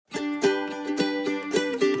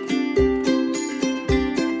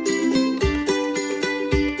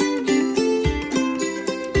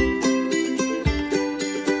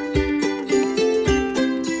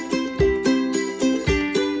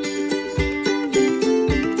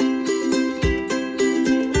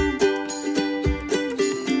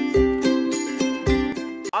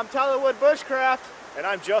Bushcraft. And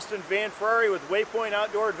I'm Justin Van Frary with Waypoint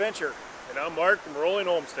Outdoor Adventure. And I'm Mark from Rolling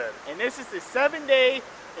Homestead. And this is the 7-day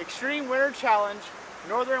Extreme Winter Challenge,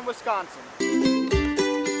 Northern Wisconsin.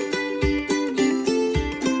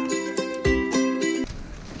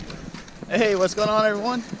 Hey, what's going on,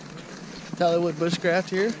 everyone? Tyler Wood Bushcraft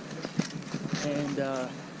here. And the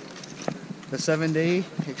 7-day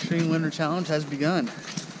Extreme Winter Challenge has begun.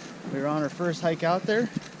 We're on our first hike out there.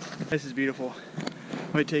 This is beautiful.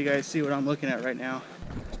 Wait till you guys see what I'm looking at right now.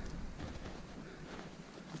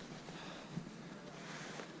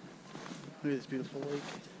 Look at this beautiful lake.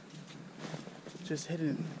 Just hidden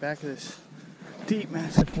in the back of this deep,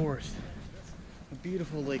 massive forest. A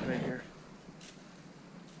beautiful lake right here.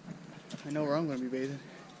 I know where I'm going to be bathing.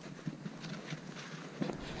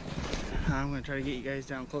 I'm going to try to get you guys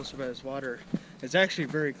down closer by this water. It's actually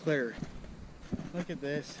very clear. Look at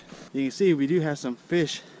this. You can see we do have some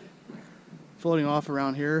fish floating off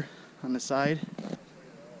around here on the side.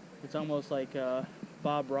 It's almost like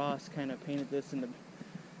Bob Ross kind of painted this in the,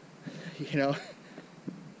 you know,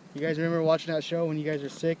 you guys remember watching that show when you guys were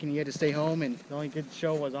sick and you had to stay home and the only good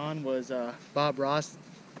show was on was Bob Ross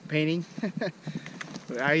painting?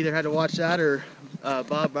 I either had to watch that or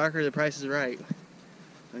Bob Barker, The Price is Right,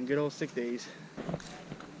 on good old sick days.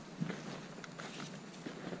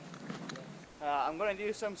 I'm going to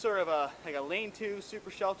do some sort of like a lean-to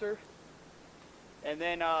super shelter, and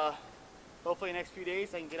then hopefully the next few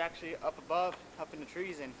days I can get actually up above, up in the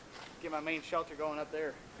trees, and get my main shelter going up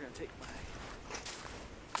there. I'm going to take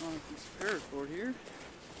my long piece of paracord here,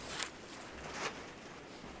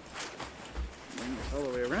 bring this all the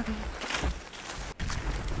way around.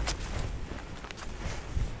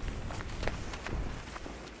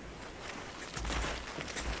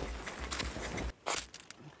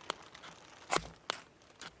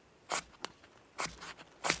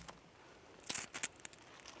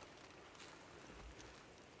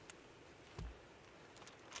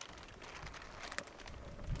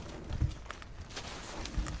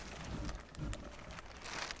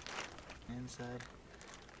 Inside.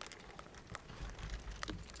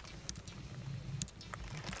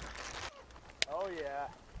 Oh yeah.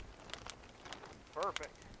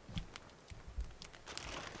 Perfect.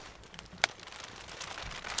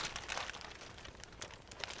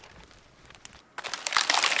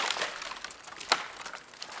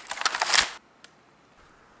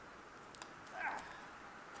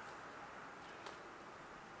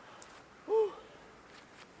 Whew.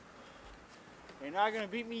 You're not gonna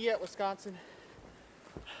beat me yet, Wisconsin.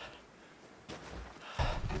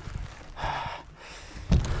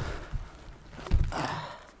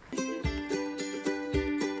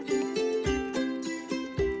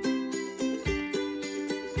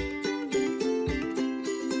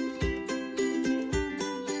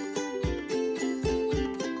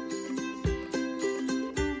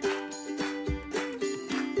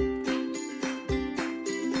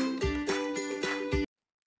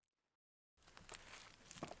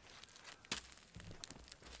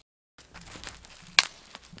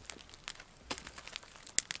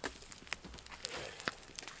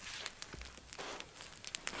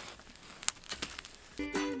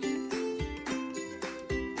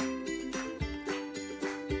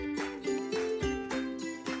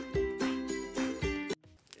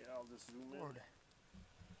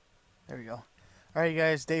 There we go. Alright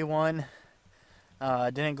guys, day one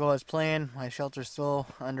didn't go as planned. My shelter's still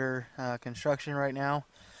under construction right now.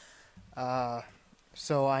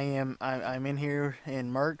 So I'm in here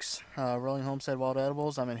in Mark's Rolling Homestead Wild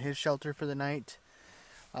Edibles. I'm in his shelter for the night.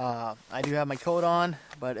 I do have my coat on,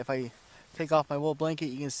 but if I take off my wool blanket,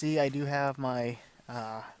 you can see I do have my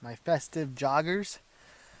my festive joggers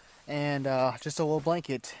and just a wool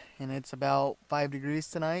blanket, and it's about 5 degrees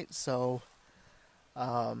tonight, so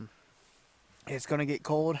it's gonna get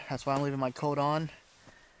cold. That's why I'm leaving my coat on,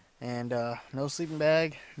 and no sleeping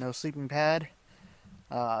bag, no sleeping pad.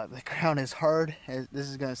 The ground is hard. This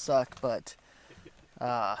is gonna suck, but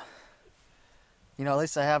you know, at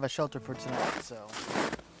least I have a shelter for tonight. So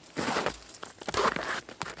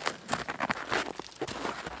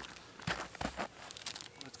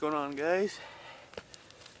what's going on, guys?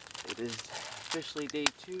 It is officially day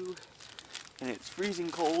 2 and it's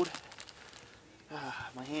freezing cold.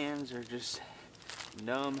 My hands are just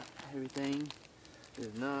numb. Everything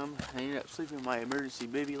is numb. I ended up sleeping in my emergency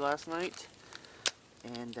bivvy last night,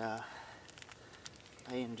 and I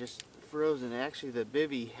am just frozen. Actually, the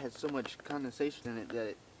bivvy had so much condensation in it that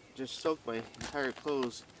it just soaked my entire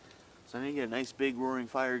clothes. So I need to get a nice big roaring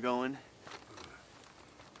fire going.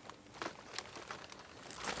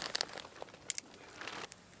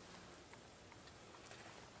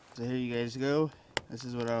 So here you guys go. This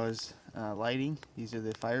is what I was lighting. These are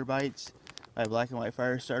the fire bites by Black and White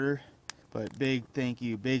Fire Starter. But big thank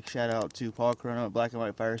you, big shout out to Paul Corona at Black and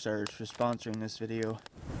White Fire Starters for sponsoring this video.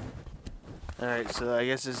 Alright, so I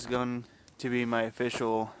guess this is going to be my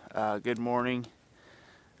official good morning.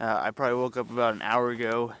 I probably woke up about an hour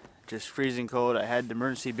ago, just freezing cold. I had the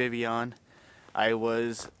emergency bivvy on. I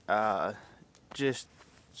was just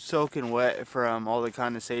soaking wet from all the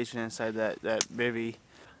condensation inside that bivvy.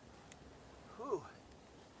 Whew.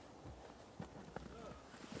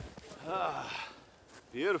 Ah,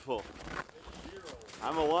 beautiful.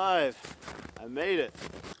 I'm alive. I made it.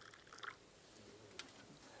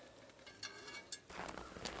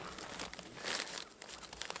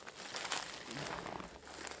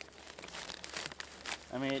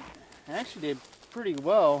 I mean, it actually did pretty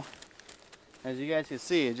well. As you guys can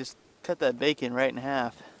see, it just cut that bacon right in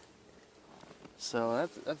half. So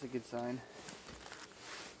that's a good sign.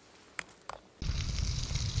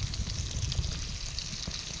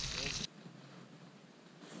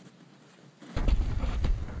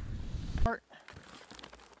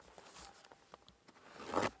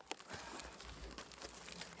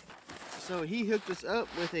 So he hooked us up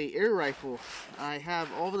with a air rifle. I have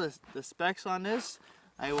all of the specs on this.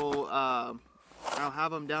 I'll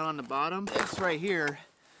have them down on the bottom. This right here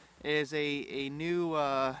is a new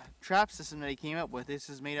trap system that he came up with. This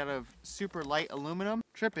is made out of super light aluminum.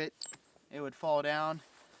 Trip it, it would fall down.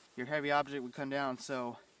 Your heavy object would come down.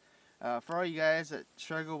 So for all you guys that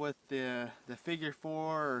struggle with the figure 4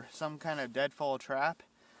 or some kind of deadfall trap,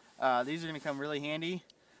 these are going to come really handy.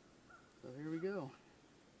 So here we go.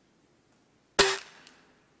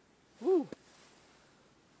 Woo!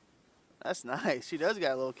 That's nice. She does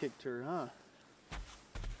got a little kick to her, huh?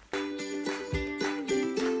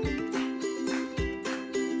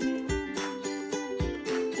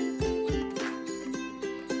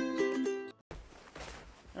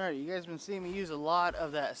 Alright, you guys been seeing me use a lot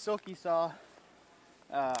of that silky saw.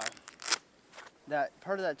 That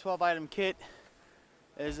part of that 12-item kit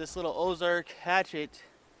is this little Ozark hatchet.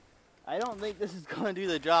 I don't think this is going to do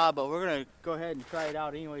the job, but we're going to go ahead and try it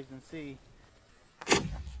out anyways and see.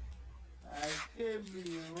 I could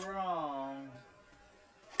be wrong.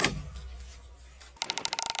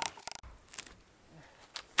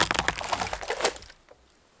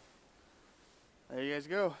 There you guys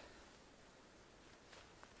go.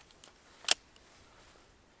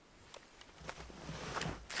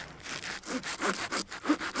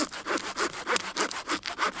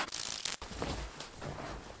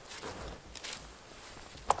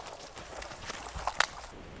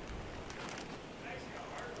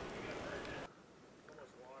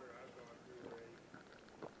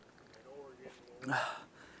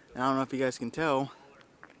 I don't know if you guys can tell.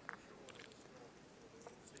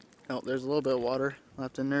 Oh, there's a little bit of water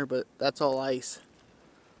left in there, but that's all ice.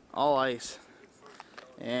 All ice.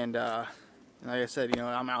 And like I said, you know,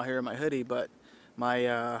 I'm out here in my hoodie, but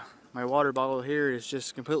my my water bottle here is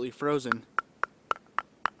just completely frozen.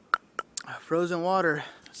 Frozen water.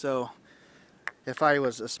 So if I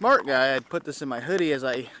was a smart guy, I'd put this in my hoodie as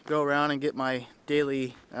I go around and get my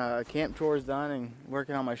daily camp chores done and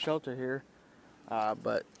working on my shelter here.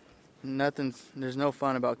 But there's no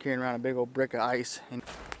fun about carrying around a big old brick of ice.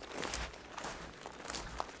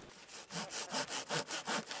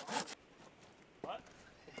 What?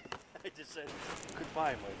 I just said,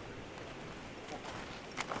 goodbye, my friend.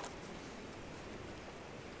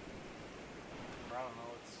 I don't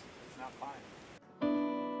know, it's not fine.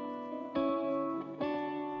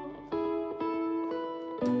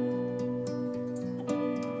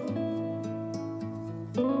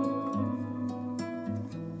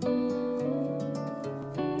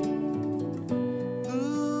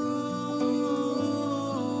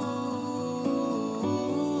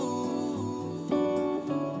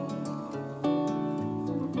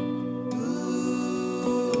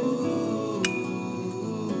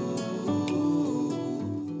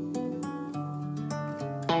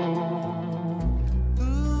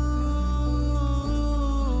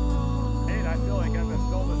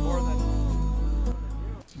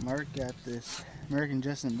 Mark got this. Mark and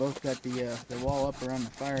Justin both got the wall up around the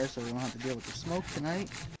fire, so we don't have to deal with the smoke tonight.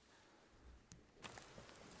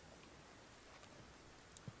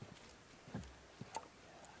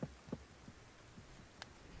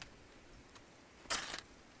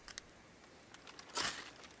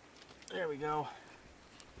 There we go.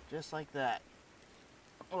 Just like that.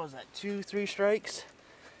 What was that? 2-3 strikes,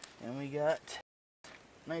 and we got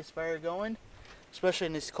nice fire going, especially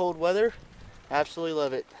in this cold weather. Absolutely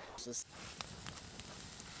love it.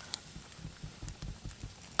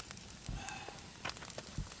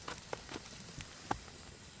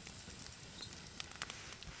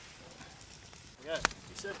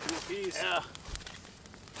 said 2 apiece. Yeah.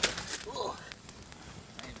 Ooh.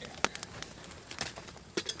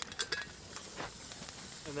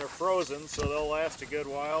 And they're frozen, so they'll last a good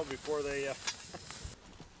while before they...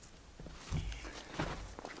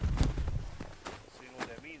 Seeing what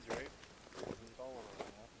that means, right? It's all over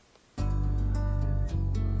right now.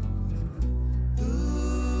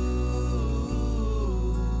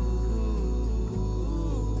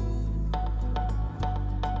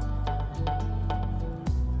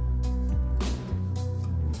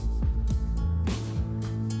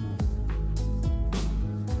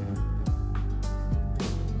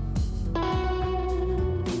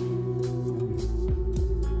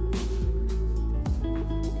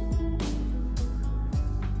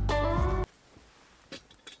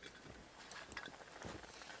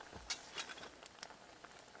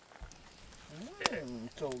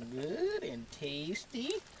 So good and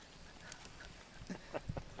tasty.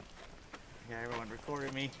 Yeah, everyone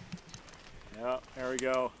recorded me. Yeah, there we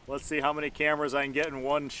go. Let's see how many cameras I can get in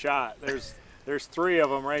one shot. There's 3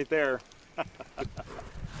 of them right there.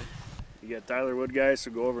 You got Tyler Wood, guys,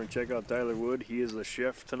 so go over and check out Tyler Wood. He is the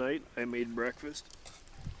chef tonight. I made breakfast,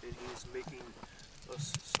 and he's making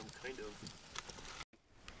us some kind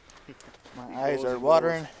of... My eyes are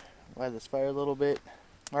watering by this fire a little bit.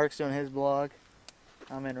 Mark's doing his vlog.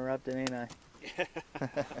 I'm interrupting, ain't I?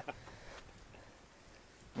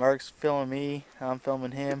 Mark's filming me, I'm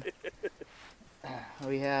filming him.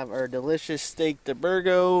 We have our delicious steak de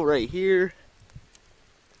Burgo right here.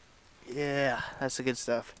 Yeah, that's the good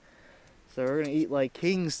stuff. So we're gonna eat like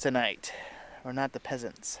kings tonight. We're not the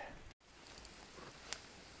peasants.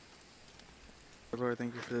 Lord,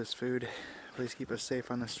 thank you for this food. Please keep us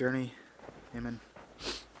safe on this journey. Amen.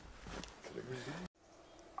 There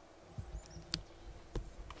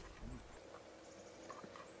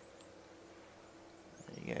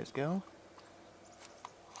you guys go.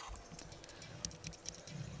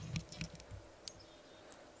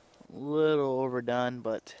 A little overdone,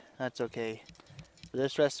 but that's okay. For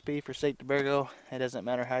this recipe for steak de Burgo, it doesn't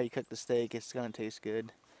matter how you cook the steak, it's gonna taste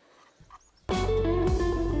good.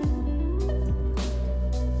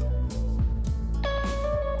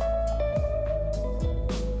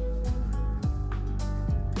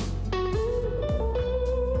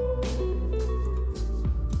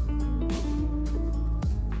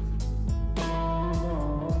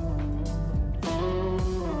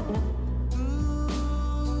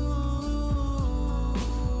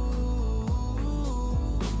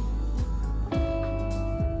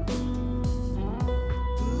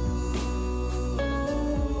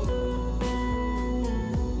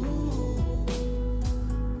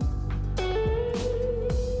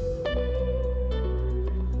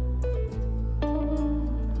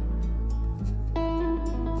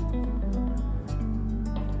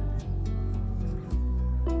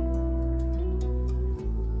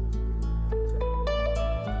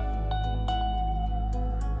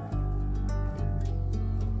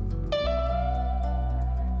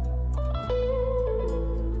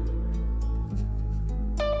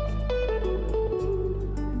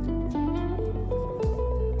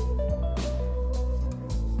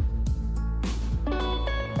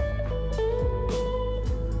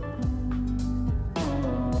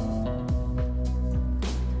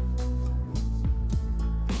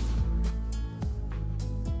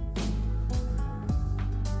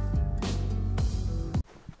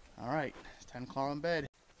 Alright, it's time to call in bed.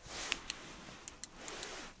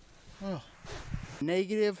 Oh.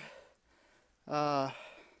 Negative, what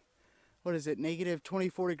is it, negative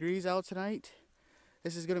 24 degrees out tonight.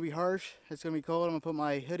 This is going to be harsh. It's going to be cold. I'm going to put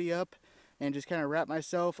my hoodie up and just kind of wrap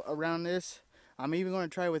myself around this. I'm even going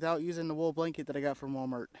to try without using the wool blanket that I got from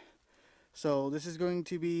Walmart. So this is going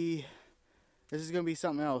to be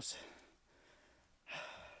something else.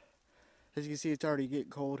 As you can see, it's already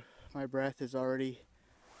getting cold. My breath is already,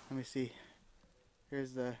 let me see.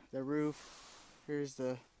 Here's the roof. Here's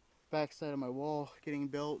the back side of my wall getting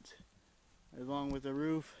built along with the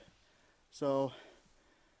roof. So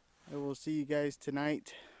I will see you guys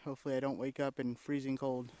tonight. Hopefully I don't wake up in freezing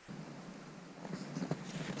cold.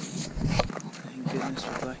 Thank goodness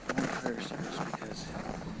for black and white fire service, because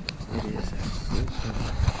it is absolutely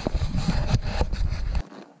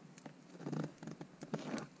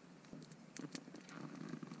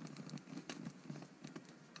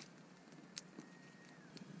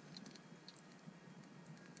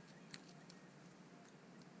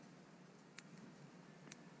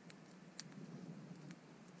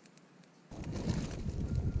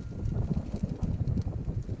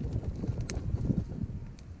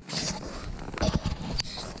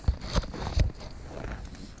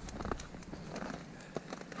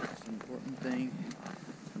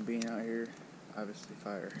obviously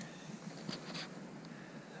fire.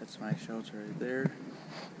 That's my shelter right there.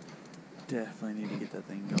 Definitely need to get that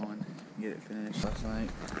thing going, get it finished last night.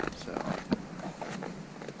 So,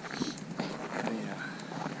 yeah.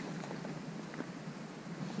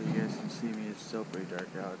 So you guys can see me, it's still pretty dark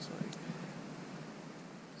out. It's like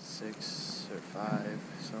 6 or 5,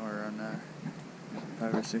 somewhere around there.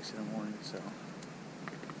 5 or 6 in the morning, so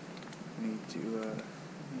need to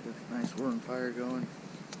get a nice warm fire going,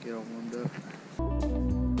 get all warmed up.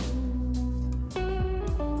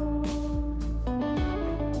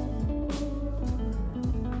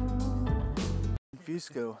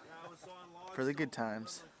 Fusco for the good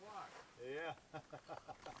times. Yeah.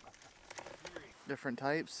 Different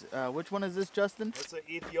types. Which one is this, Justin? That's an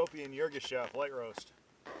Ethiopian Yirgacheffe light roast.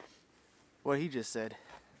 What he just said.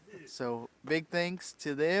 So big thanks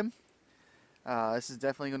to them. This is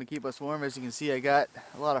definitely going to keep us warm. As you can see, I got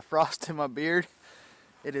a lot of frost in my beard.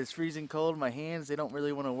 It is freezing cold. My hands, they don't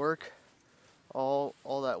really want to work all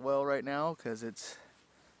that well right now because it's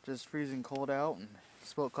just freezing cold out and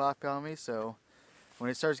spilt coffee on me. So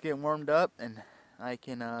when it starts getting warmed up, and I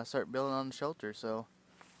can start building on the shelter. So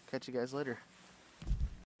catch you guys later.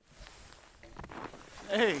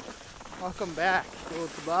 Hey, welcome back. Little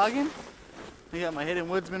toboggan. I got my Hidden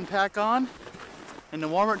Woodsman pack on, and the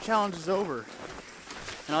warm-up challenge is over.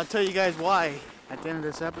 And I'll tell you guys why at the end of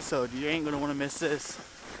this episode. You ain't gonna want to miss this.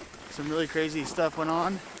 Some really crazy stuff went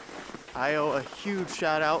on. I owe a huge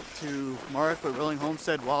shout out to Mark with Rolling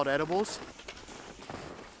Homestead Wild Edibles.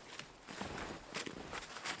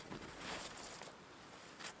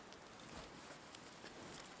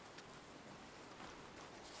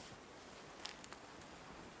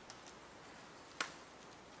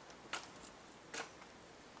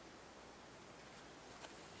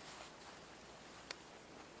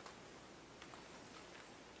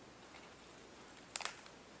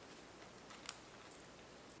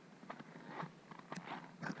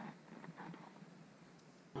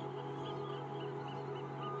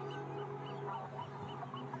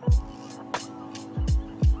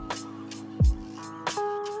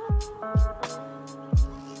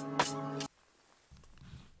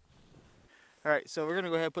 Alright, so we're going to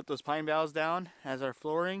go ahead and put those pine boughs down as our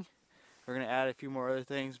flooring. We're going to add a few more other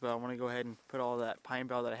things, but I want to go ahead and put all that pine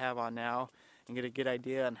bough that I have on now and get a good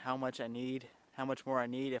idea on how much I need, how much more I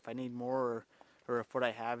need, if I need more, or if what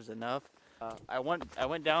I have is enough. I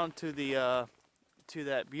went down to the to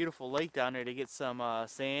that beautiful lake down there to get some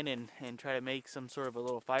sand and try to make some sort of a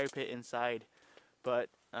little fire pit inside, but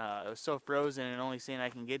it was so frozen and only sand I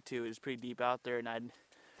can get to is pretty deep out there, and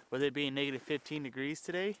with it being negative 15 degrees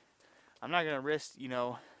today, I'm not going to risk, you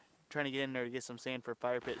know, trying to get in there to get some sand for a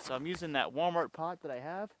fire pit. So I'm using that Walmart pot that I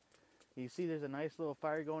have. You see there's a nice little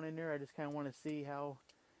fire going in there. I just kind of want to see how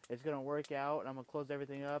it's going to work out. I'm going to close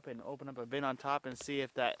everything up and open up a vent on top and see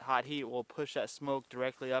if that hot heat will push that smoke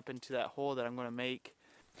directly up into that hole that I'm going to make.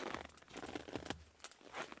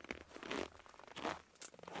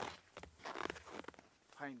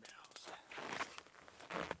 Pine boughs.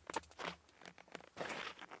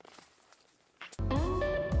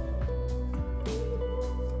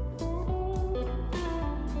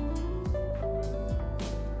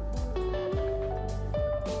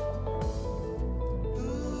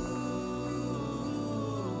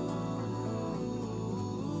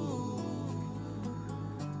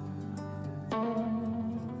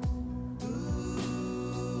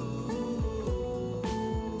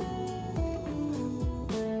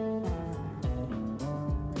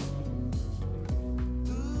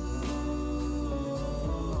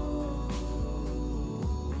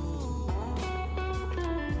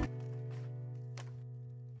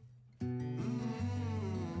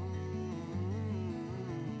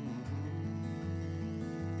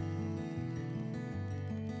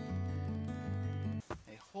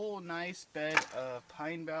 Whole nice bed of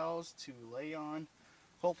pine boughs to lay on.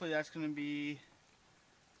 Hopefully that's going to be,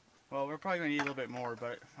 well, we're probably going to need a little bit more,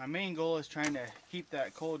 but my main goal is trying to keep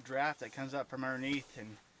that cold draft that comes up from underneath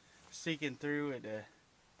and seeking through it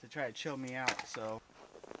to try to chill me out. So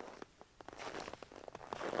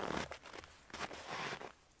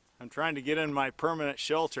I'm trying to get in my permanent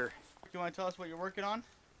shelter. you want to tell us what you're working on?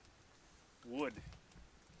 Wood.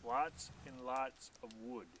 Lots and lots of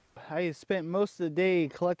wood. I spent most of the day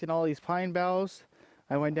collecting all these pine boughs.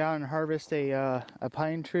 I went down and harvested a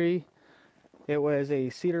pine tree. It was a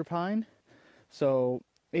cedar pine. So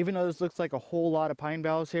even though this looks like a whole lot of pine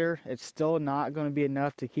boughs here, it's still not going to be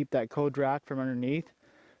enough to keep that cold draft from underneath.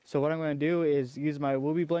 So what I'm going to do is use my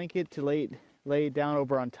woolly blanket to lay it down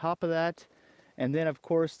over on top of that. And then of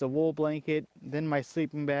course the wool blanket, then my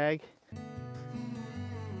sleeping bag.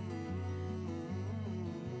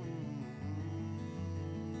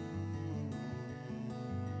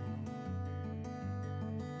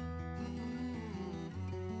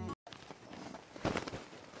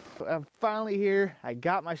 I'm finally here. I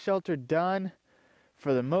got my shelter done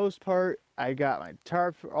for the most part. I got my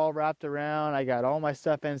tarp all wrapped around. I got all my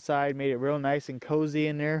stuff inside, made it real nice and cozy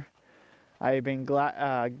in there. I've been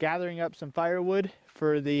gathering up some firewood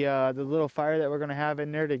for the little fire that we're going to have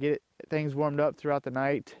in there to get things warmed up throughout the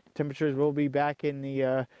night. Temperatures will be back in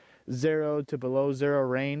the 0 to below 0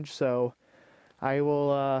 range, so I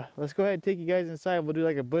will let's go ahead and take you guys inside. We'll do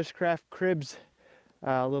like a bushcraft cribs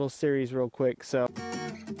little series real quick. So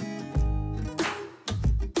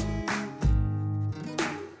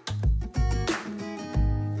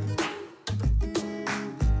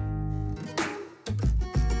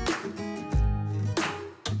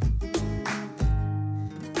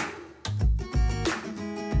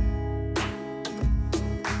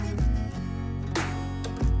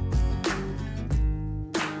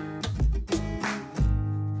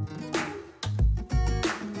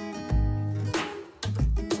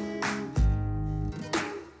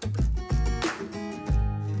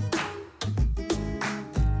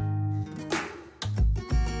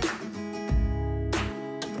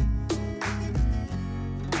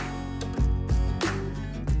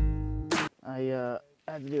I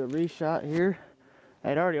had to do a reshot here. I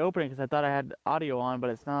had already opened it because I thought I had audio on, but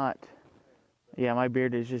it's not. Yeah, my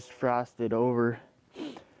beard is just frosted over.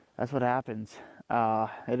 That's what happens.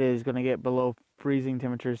 It is going to get below freezing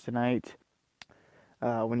temperatures tonight.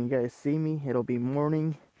 When you guys see me, it'll be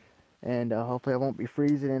morning, and hopefully I won't be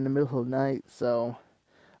freezing in the middle of the night. So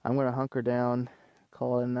I'm going to hunker down,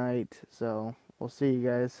 call it a night. So we'll see you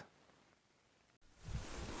guys.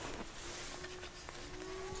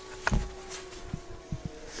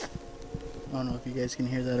 I don't know if you guys can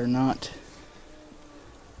hear that or not,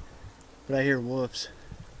 but I hear wolves,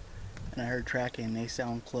 and I heard tracking. They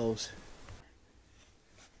sound close.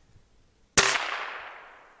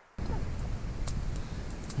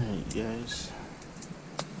 Alright guys,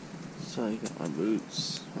 so I got my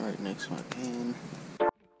boots right next to my pan.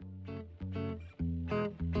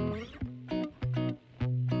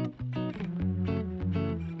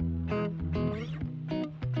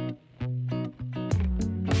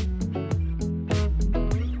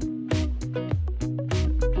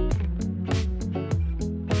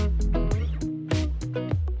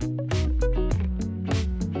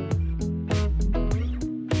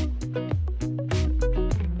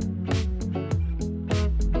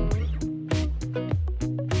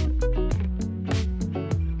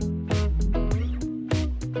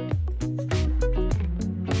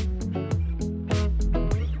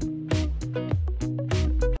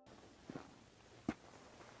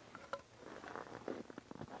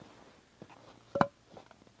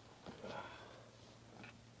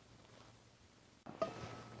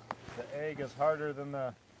 The egg is harder than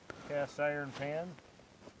the cast iron pan.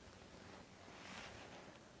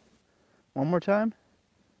 One more time?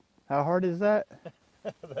 How hard is that?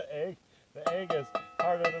 The egg is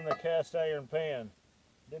harder than the cast iron pan.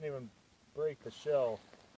 Didn't even break the shell.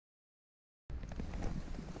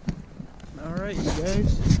 Alright you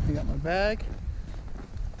guys, I got my bag,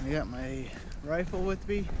 I got my rifle with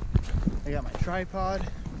me, I got my tripod,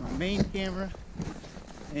 my main camera,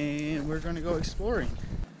 and we're going to go exploring.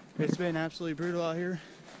 It's been absolutely brutal out here,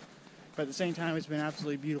 but at the same time it's been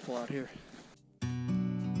absolutely beautiful out here.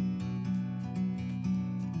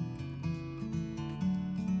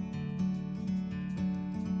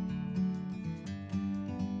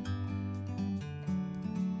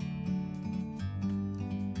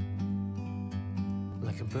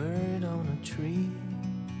 Like a bird on a tree,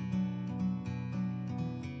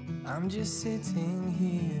 I'm just sitting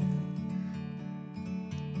here.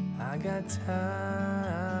 I got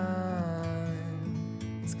time,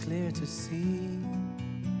 it's clear to see.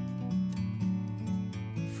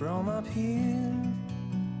 From up here,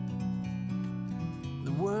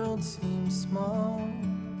 the world seems small.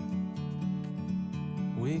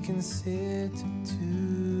 We can sit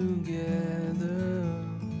together.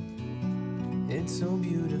 It's so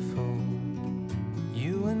beautiful,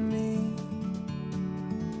 you and me.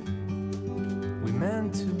 We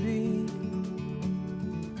meant to be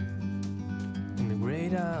in the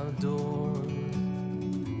great outdoors,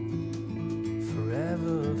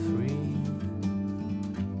 forever free.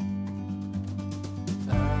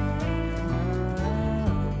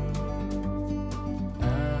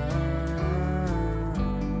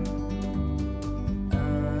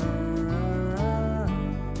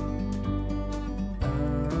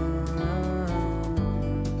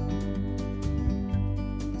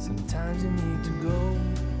 Sometimes you need to go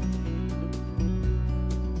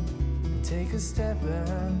and take a step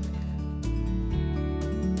back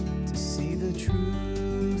to see the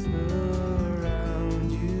truth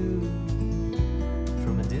around you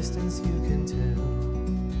from a distance.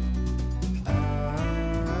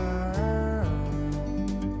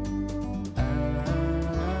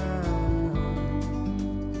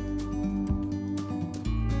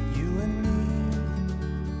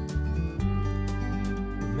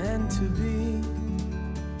 to be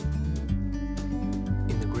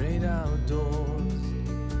in the great outdoors,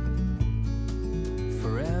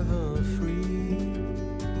 forever free.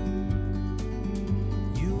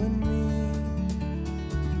 You and me,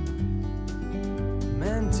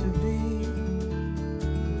 meant to be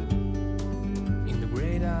in the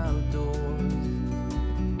great outdoors,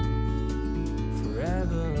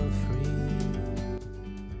 forever free.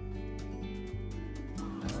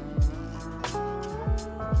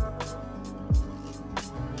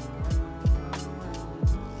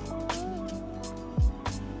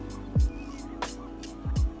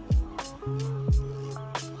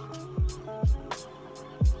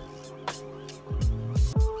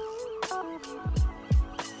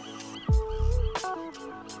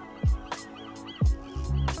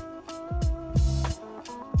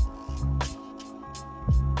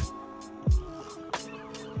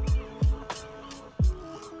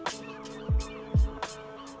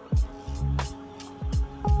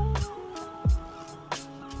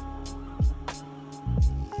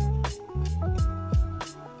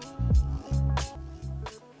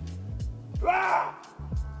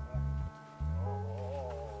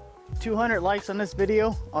 200 likes on this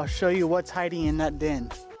video, I'll show you what's hiding in that den.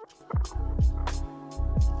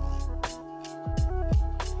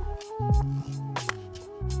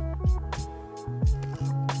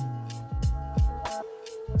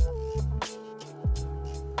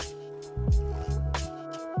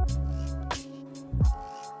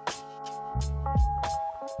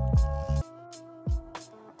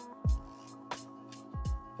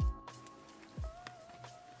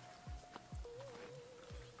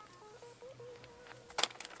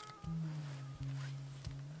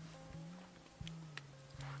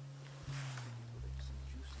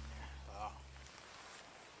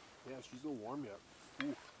 Yeah, she's still warm yet.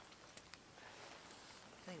 Ooh.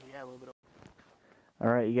 I think we had a little bit of...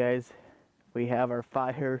 Alright, you guys, we have our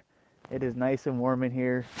fire. It is nice and warm in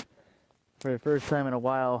here. For the first time in a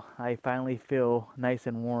while, I finally feel nice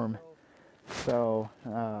and warm. So,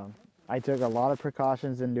 I took a lot of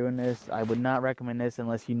precautions in doing this. I would not recommend this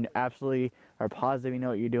unless you absolutely are positive you know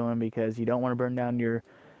what you're doing, because you don't want to burn down your...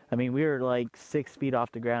 I mean, we are like 6 feet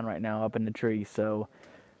off the ground right now up in the tree, so...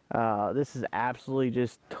 this is absolutely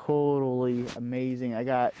just totally amazing.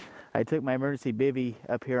 I took my emergency bivvy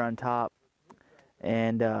up here on top,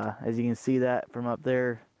 and as you can see that from up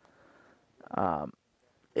there,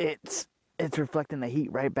 it's reflecting the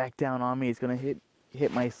heat right back down on me. It's gonna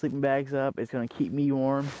hit my sleeping bags up. It's gonna keep me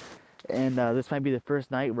warm, and this might be the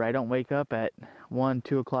first night where I don't wake up at 1,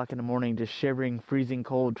 2 o'clock in the morning just shivering, freezing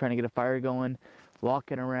cold, trying to get a fire going,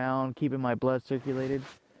 walking around, keeping my blood circulated.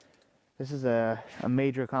 This is a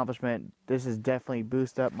major accomplishment. This has definitely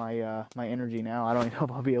boosted up my my energy now. I don't even know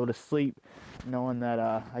if I'll be able to sleep knowing that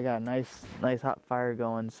I got a nice hot fire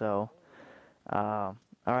going. So, all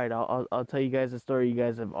right, I'll tell you guys the story you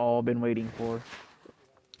guys have all been waiting for.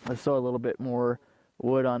 Let's throw a little bit more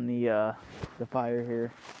wood on the fire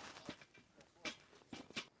here.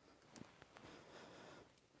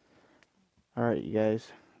 All right, you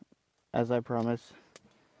guys. As I promised,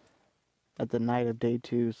 at the night of day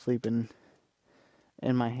 2, sleeping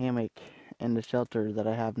in my hammock in the shelter that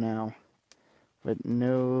I have now, with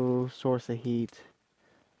no source of heat,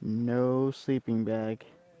 no sleeping bag.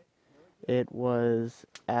 It was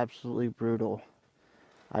absolutely brutal.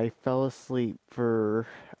 I fell asleep for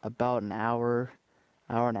about an hour,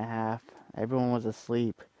 hour and a half. Everyone was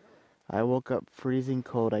asleep. I woke up freezing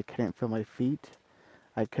cold. I couldn't feel my feet.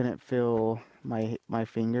 I couldn't feel my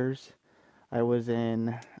fingers. I was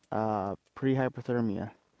in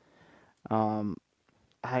pre-hypothermia.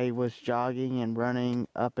 I was jogging and running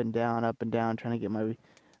up and down, trying to get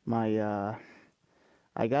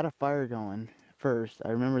I got a fire going first. I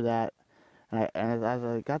remember that. And as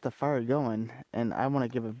I got the fire going, and I want to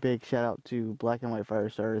give a big shout out to Black and White Fire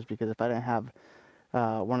Starters, because if I didn't have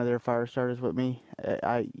one of their fire starters with me,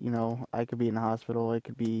 I could be in the hospital. It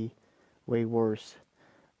could be way worse.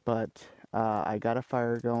 But I got a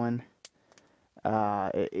fire going.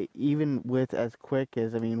 Even with as quick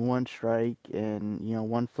as, one strike and,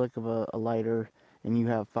 one flick of a lighter, and you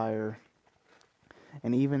have fire.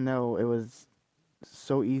 And even though it was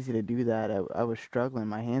so easy to do that, I was struggling.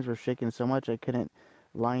 My hands were shaking so much I couldn't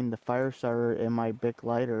line the fire starter and my Bic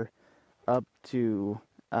lighter up to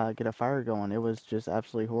get a fire going. It was just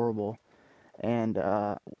absolutely horrible. And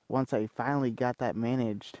once I finally got that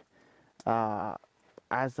managed,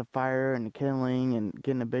 as the fire and the kindling and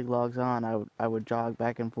getting the big logs on, I would jog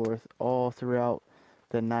back and forth all throughout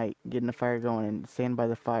the night, getting the fire going and stand by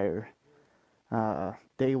the fire.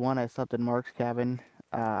 Day 1, I slept in Mark's cabin.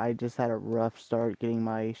 I just had a rough start getting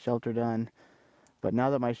my shelter done. But now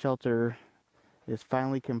that my shelter is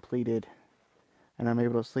finally completed and I'm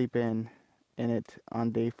able to sleep in it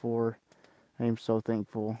on day 4, I am so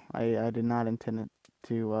thankful. I did not intend it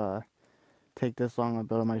to take this long on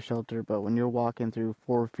building my shelter, but when you're walking through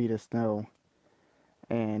 4 feet of snow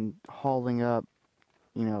and hauling up,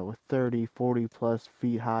 you know, 30, 40 plus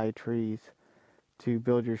feet high trees to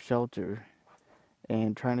build your shelter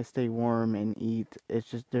and trying to stay warm and eat,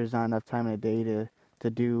 it's just, there's not enough time in a day to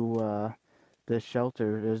do this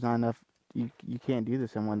shelter. There's not enough, you can't do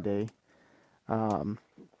this in one day.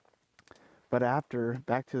 But after,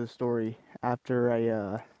 back to the story, after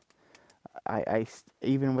I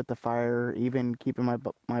even with the fire, even keeping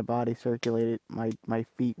my body circulated, my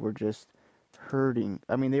feet were just hurting.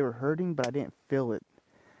 I mean, they were hurting, but I didn't feel it.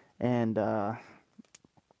 And I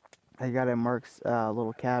got in Mark's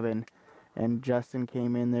little cabin, and Justin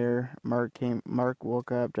came in there. Mark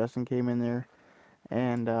woke up. Justin came in there,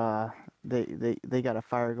 and they got a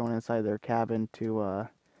fire going inside their cabin to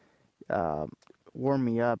warm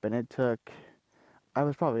me up. And it took, I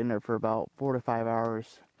was probably in there for about 4 to 5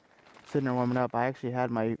 hours, sitting there warming up. I actually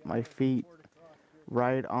had my feet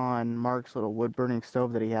right on Mark's little wood burning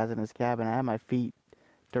stove that he has in his cabin. I had my feet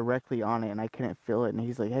directly on it, and I couldn't feel it. And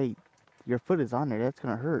he's like, "Hey, your foot is on there. That's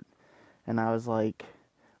gonna hurt." And I was like,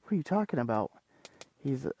 "What are you talking about?"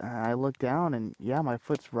 I looked down, and yeah, my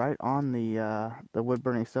foot's right on the wood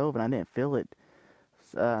burning stove, and I didn't feel it.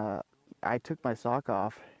 I took my sock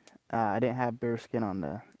off. I didn't have bare skin on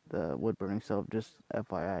the wood burning stove, just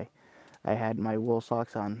FYI. I had my wool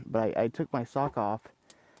socks on, but I took my sock off,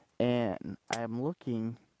 and I'm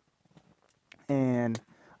looking, and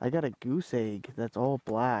I got a goose egg that's all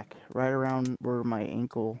black right around where my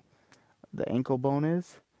ankle, the ankle bone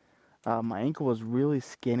is. My ankle was really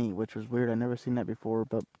skinny, which was weird. I've never seen that before.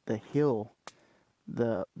 But the heel,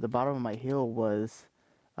 the bottom of my heel was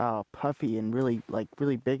puffy and really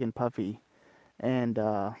big and puffy. And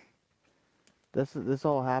this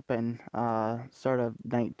all happened start of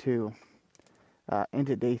night 2.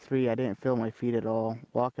 Into day 3, I didn't feel my feet at all.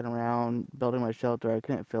 Walking around, building my shelter, I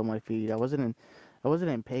couldn't feel my feet. I wasn't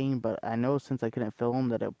in pain, but I know since I couldn't feel them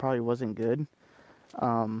that it probably wasn't good.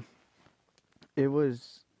 It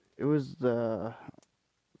was the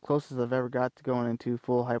closest I've ever got to going into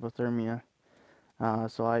full hypothermia.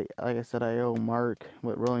 So like I said, I owe Mark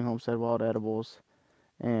with Rolling Homestead Wild Edibles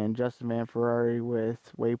and Justin Van Ferrari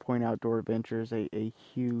with Waypoint Outdoor Adventures a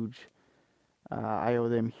huge. I owe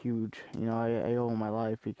them huge. You know, I owe them my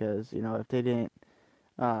life because, you know, if they didn't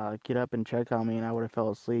get up and check on me and I would have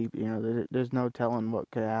fell asleep, you know, there's no telling what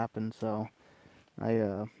could happen. So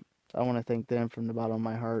I want to thank them from the bottom of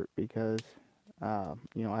my heart because,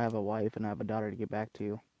 you know, I have a wife and I have a daughter to get back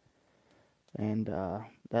to. And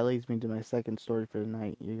that leads me to my second story for the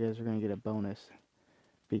night. You guys are going to get a bonus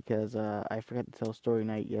because I forgot to tell story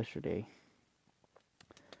night yesterday.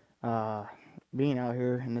 Being out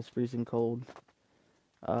here in this freezing cold,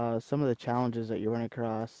 some of the challenges that you run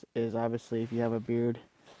across is obviously if you have a beard,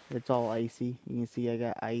 it's all icy. You can see I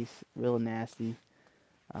got ice, real nasty.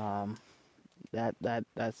 That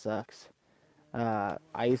sucks.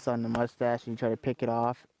 Ice on the mustache, and you try to pick it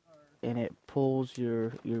off, and it pulls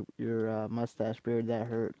your mustache beard. That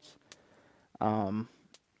hurts.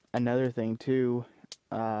 Another thing too,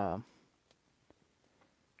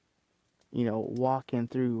 you know, walking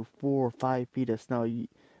through 4 or 5 feet of snow.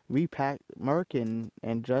 Mark and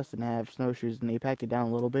Justin have snowshoes, and they pack it down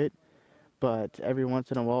a little bit, but every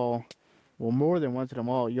once in a while, well, more than once in a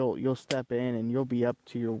while, you'll step in and you'll be up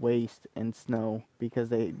to your waist in snow because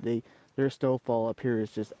their snowfall up here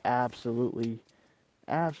is just absolutely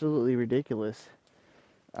ridiculous.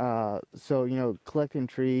 So, you know, collecting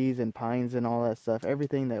trees and pines and all that stuff,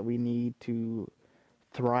 everything that we need to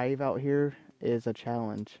thrive out here is a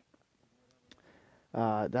challenge.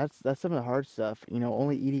 That's some of the hard stuff. You know,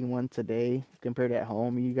 only eating once a day compared to at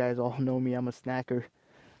home. You guys all know me. I'm a snacker.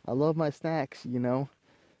 I love my snacks, you know.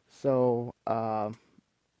 So,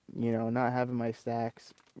 you know, not having my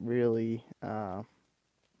snacks really,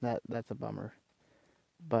 that's a bummer.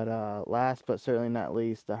 But last but certainly not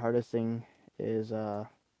least, the hardest thing is, you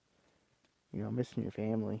know, missing your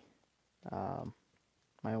family.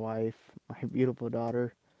 My wife, my beautiful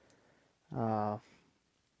daughter.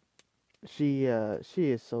 She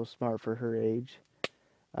is so smart for her age.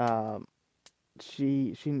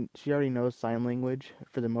 She already knows sign language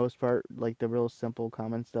for the most part, like the real simple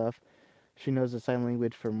common stuff. She knows the sign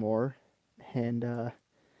language for more, and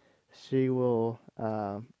she will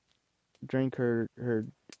drink her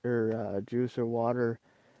juice or water,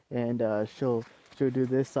 and she'll do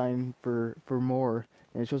this sign for more,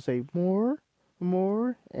 and she'll say more,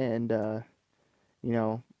 and you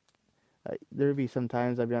know, there'd be some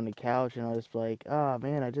times I'd be on the couch and I was like, oh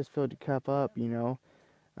man, I just filled the cup up, you know.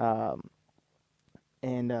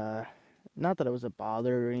 And not that it was a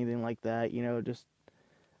bother or anything like that, you know, just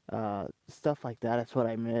stuff like that. That's what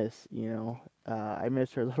I miss, you know. I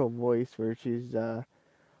miss her little voice where she's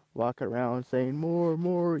walking around saying more,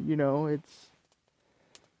 more, you know.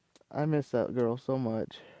 I miss that girl so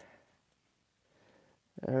much.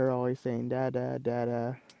 Her always saying dada,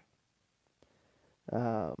 dada.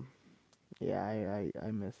 Yeah,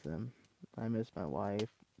 I miss them. I miss my wife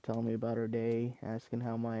telling me about her day, asking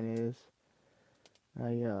how mine is.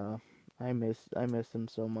 I miss them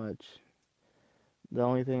so much. The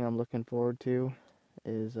only thing I'm looking forward to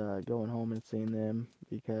is going home and seeing them,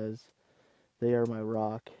 because they are my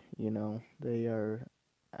rock, you know. They are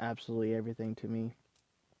absolutely everything to me.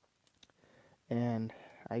 And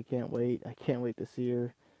I can't wait. I can't wait to see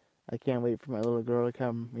her. I can't wait for my little girl to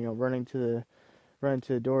come, you know, running to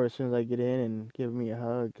the door as soon as I get in and give me a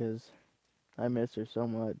hug, because I miss her so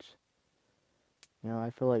much. You know,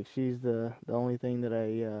 I feel like she's the only thing that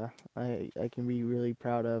I can be really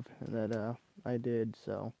proud of that I did.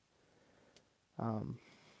 So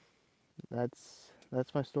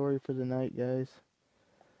that's my story for the night, guys.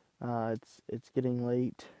 It's getting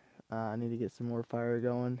late. I need to get some more fire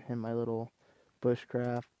going in my little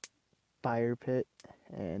bushcraft fire pit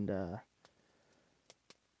and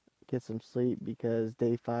get some sleep, because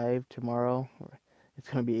day 5 tomorrow, it's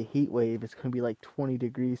going to be a heat wave. It's going to be like 20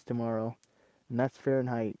 degrees tomorrow, and that's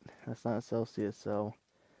Fahrenheit. That's not Celsius. So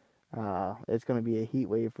it's going to be a heat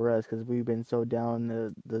wave for us, because we've been so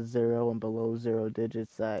down the 0 and below 0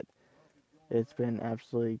 digits that it's been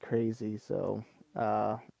absolutely crazy. So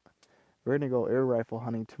we're going to go air rifle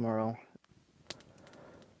hunting tomorrow.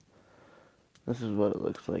 This is what it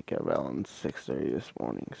looks like around 6:30 this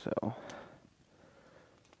morning. So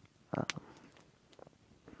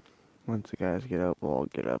once the guys get up, we'll all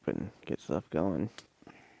get up and get stuff going.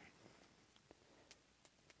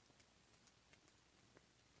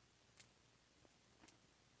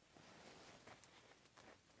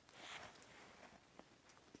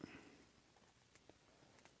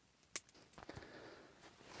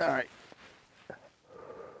 Alright.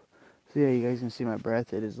 So yeah, you guys can see my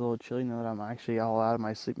breath. It is a little chilly now that I'm actually all out of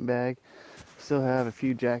my sleeping bag. Still have a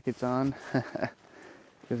few jackets on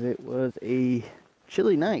because it was a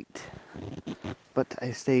chilly night. But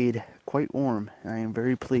I stayed quite warm, and I am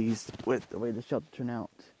very pleased with the way the shelter turned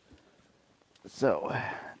out. So,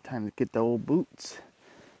 time to get the old boots,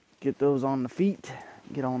 get those on the feet,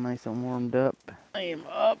 get all nice and warmed up. I am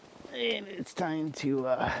up, and it's time to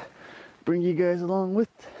bring you guys along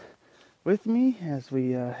with me as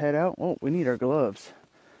we head out. Oh, we need our gloves.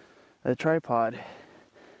 The tripod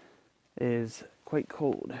is quite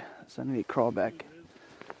cold, so I need to crawl back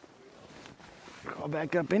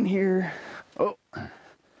up in here. Oh,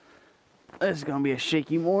 this is gonna be a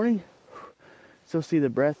shaky morning. Still see the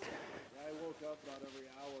breath. Yeah, I woke up about every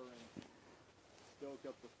hour and stoked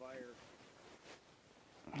up the fire.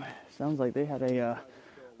 Sounds like they had a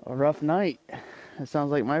rough night. It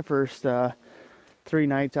sounds like my first 3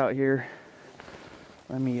 nights out here.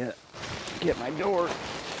 Let me get my door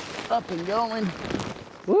up and going.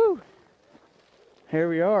 Woo! Here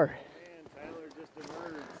we are. Man, Tyler just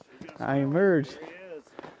emerged. I emerged. There he is.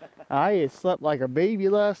 I slept like a baby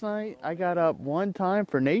last night. I got up one time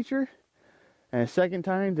for nature and a second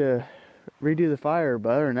time to redo the fire, but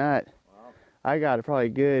other than that, Wow. I got probably a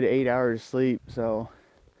good 8 hours sleep. So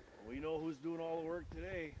We know who's doing all the work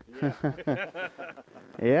today. Yeah.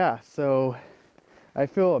 yeah, so I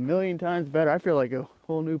feel a million times better. I feel like a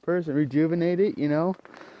whole new person, rejuvenated, you know.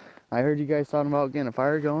 I heard you guys talking about getting a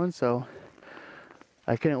fire going, so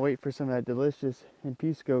I couldn't wait for some of that delicious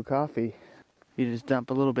Pisco coffee. You just dump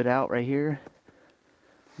a little bit out right here,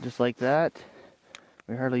 just like that.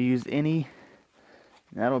 We hardly used any.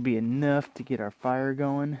 That'll be enough to get our fire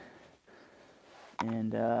going.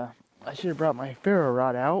 And I should have brought my ferro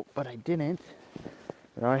rod out, but I didn't.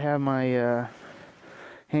 But I have my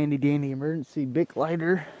handy dandy emergency Bic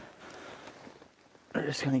lighter. We're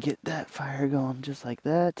just gonna get that fire going just like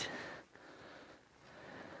that.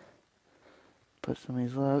 Put some of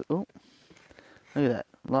these logs. Oh, look at that.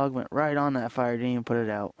 Log went right on that fire, didn't even put it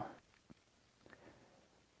out.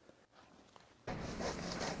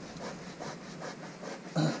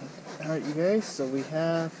 Alright, you guys, so we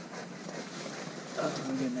have let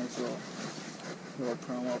me get a nice little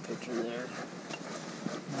promo picture there.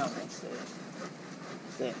 Now I stay.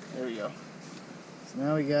 There we go. So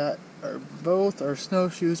now we got both our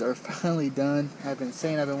snowshoes are finally done. I've been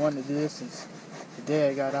saying I've been wanting to do this since the day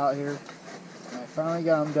I got out here. And I finally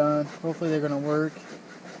got them done. Hopefully they're gonna work.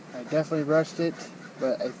 I definitely rushed it,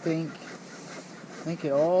 but I think think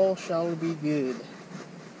it all shall be good.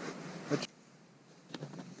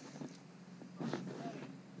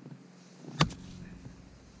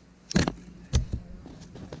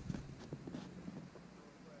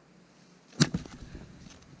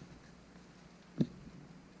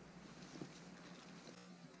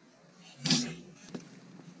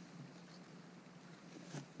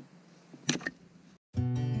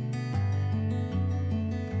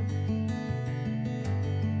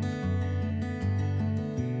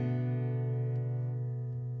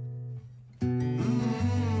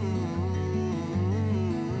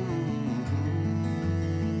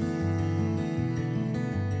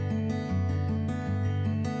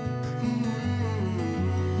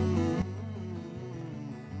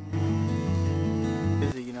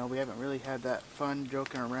 You know, we haven't really had that fun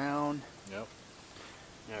joking around. Yep.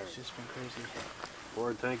 It's just been crazy.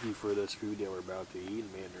 Lord, thank you for this food that we're about to eat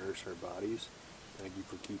and may it nourish our bodies. Thank you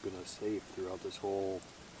for keeping us safe throughout this whole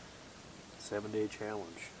 7-day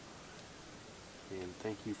challenge. And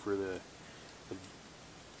thank you for the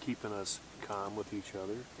keeping us calm with each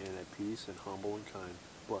other and at peace and humble and kind.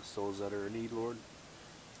 Bless those that are in need, Lord.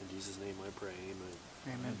 In Jesus' name I pray, amen.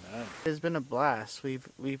 Amen. It's been a blast. We've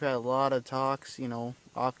had a lot of talks, you know,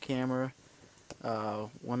 off camera,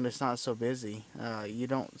 when it's not so busy. You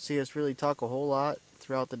don't see us really talk a whole lot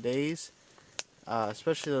throughout the days,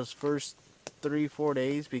 especially those first 3-4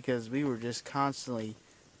 days, because we were just constantly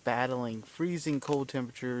battling freezing cold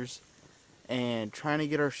temperatures and trying to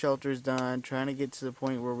get our shelters done, trying to get to the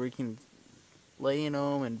point where we can lay in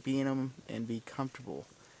them and be in them and be comfortable.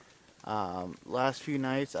 Last few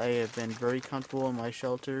nights I have been very comfortable in my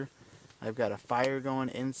shelter. I've got a fire going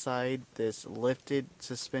inside this lifted,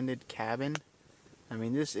 suspended cabin. I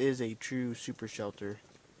mean, this is a true super shelter.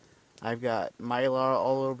 I've got Mylar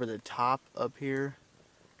all over the top up here.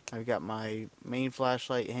 I've got my main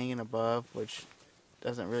flashlight hanging above, which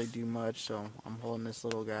doesn't really do much, so I'm holding this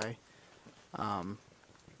little guy.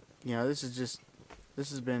 You know, this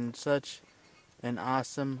has been such an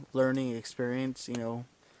awesome learning experience, you know,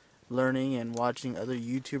 learning and watching other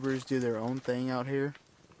YouTubers do their own thing out here.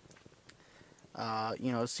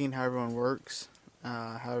 You know, seeing how everyone works,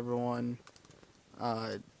 how everyone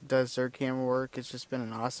does their camera work. It's just been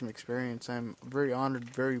an awesome experience. I'm very honored,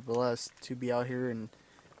 very blessed to be out here and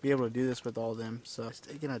be able to do this with all of them. So it's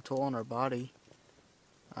taking a toll on our body.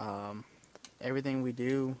 Everything we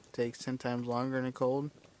do takes 10 times longer in the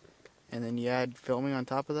cold, and then you add filming on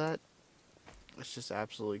top of that. It's just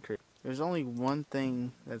absolutely crazy. There's only one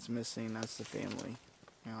thing that's missing, that's the family.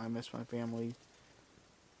 You know, I miss my family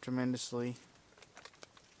tremendously.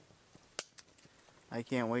 I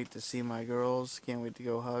can't wait to see my girls, can't wait to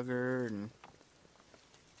go hug her, and,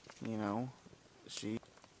 you know,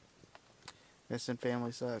 missing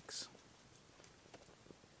family sucks.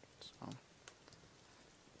 So,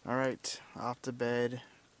 alright, off to bed.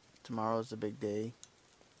 Tomorrow's the big day,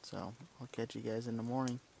 so I'll catch you guys in the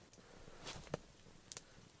morning.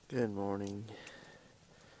 Good morning.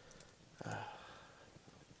 It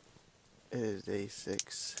is day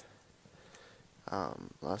 6.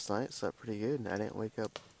 Last night slept pretty good. I didn't wake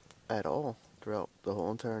up at all throughout the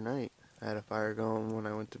whole entire night. I had a fire going when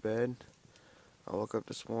I went to bed. I woke up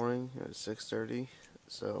this morning. It was 6:30,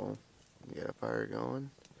 so we got a fire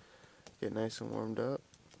going. Get nice and warmed up.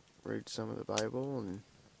 Read some of the Bible and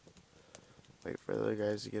wait for the other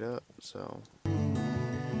guys to get up. So.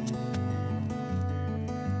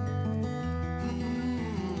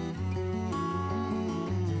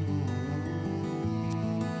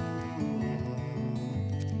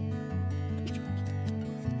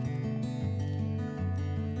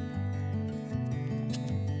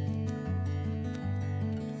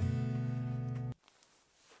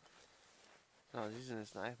 I was using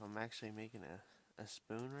this knife. I'm actually making a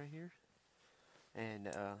spoon right here, and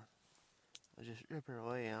I'll just rip her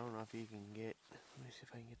away. I don't know if you can get, let me see if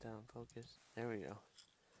I can get that on focus. There we go.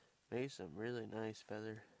 Made some really nice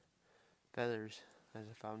feathers, as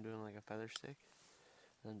if I'm doing like a feather stick.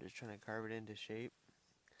 I'm just trying to carve it into shape.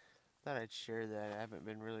 Thought I'd share that. I haven't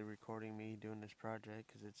been really recording me doing this project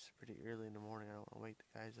because it's pretty early in the morning. I don't want to wake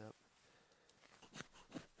the guys up.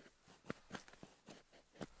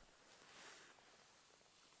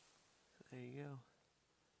 There you go.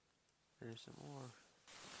 There's some more.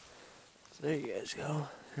 So there you guys go.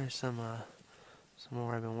 There's some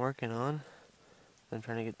more I've been working on. I'm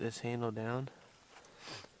trying to get this handle down.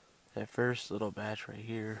 That first little batch right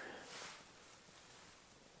here.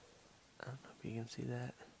 I don't know if you can see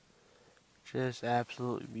that. Just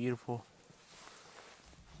absolutely beautiful.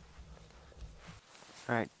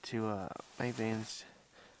 Alright, to pipe ends,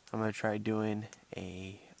 I'm going to try doing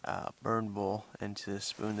a burn bowl into the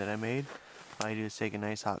spoon that I made. All I do is take a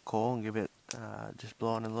nice hot coal and give it just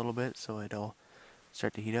blow on a little bit so it'll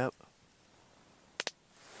start to heat up.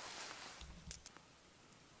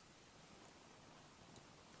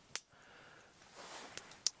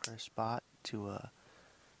 For a spot to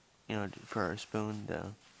you know, for our spoon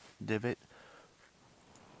to divot.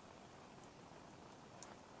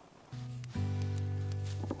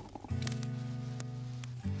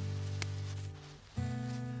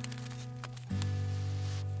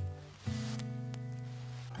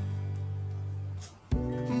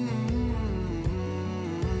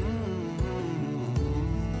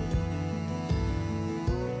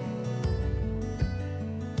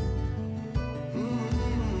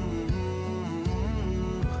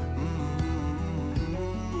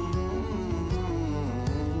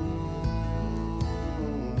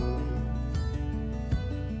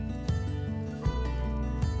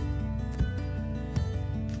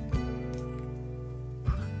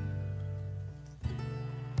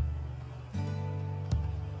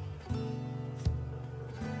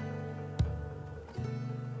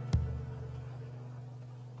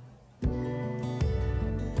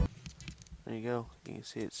 There you go. You can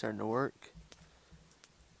see it's starting to work.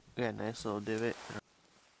 We got a nice little divot.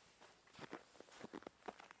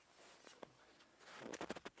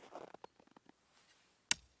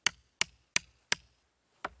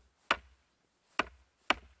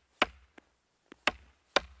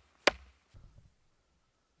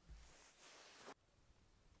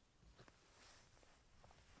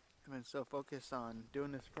 I've been so focused on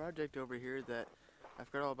doing this project over here that I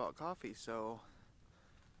forgot all about coffee, so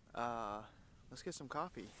let's get some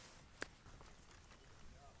coffee.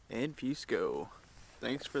 And Fusco.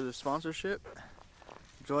 Thanks for the sponsorship.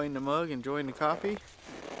 Enjoying the mug, enjoying the coffee.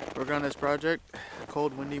 Working on this project, a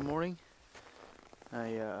cold windy morning.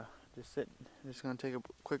 I just gonna take a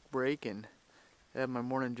quick break and have my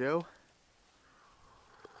morning Joe.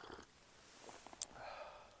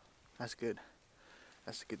 That's good.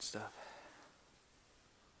 That's the good stuff.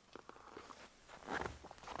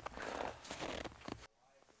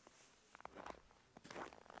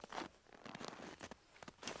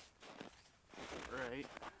 Right.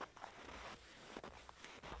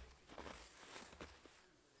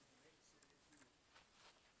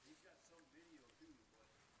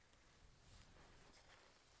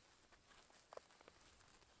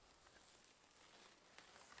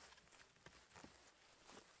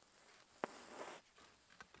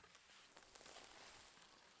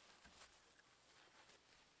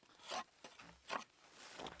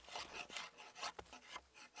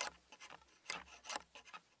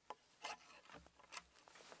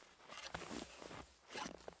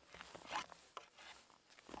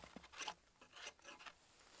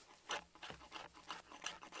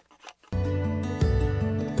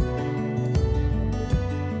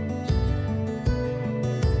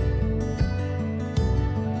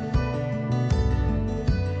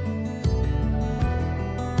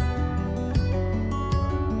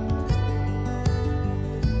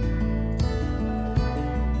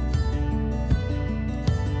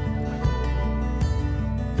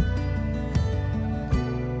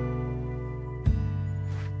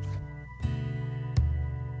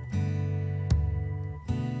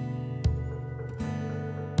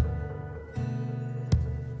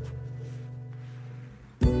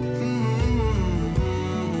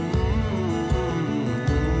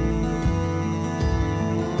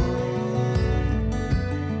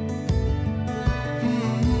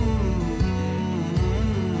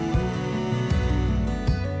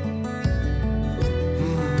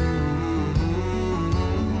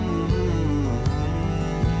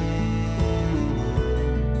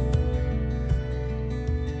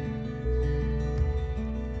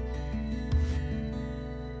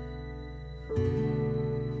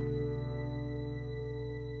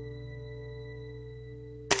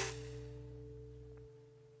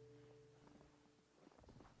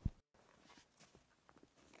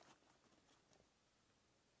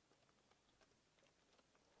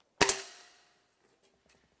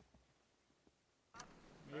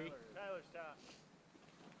 Tyler, stop.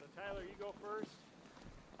 So Tyler, you go first.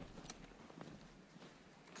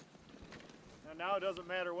 Now it doesn't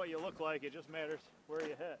matter what you look like, it just matters where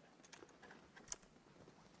you hit.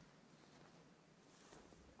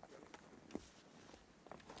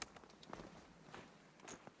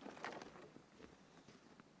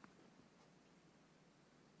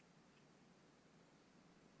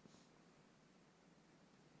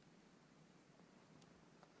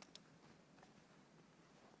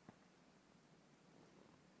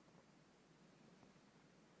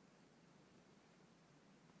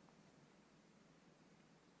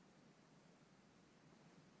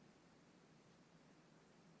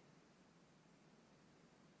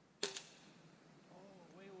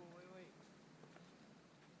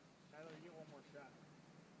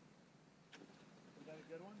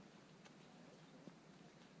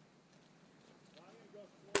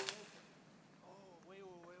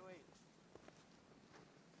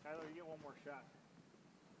 Tyler, you get one more shot.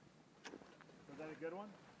 Was that a good one?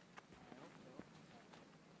 I hope so.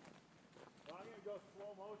 Well, I'm going to go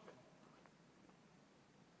slow motion.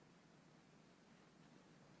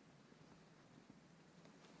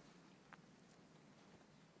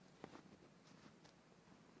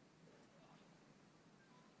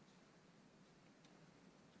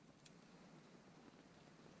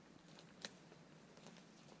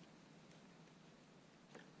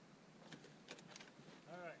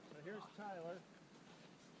 All right, so here's Tyler.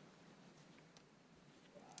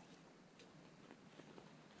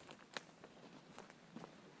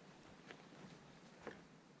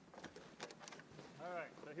 All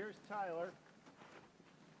right, so here's Tyler.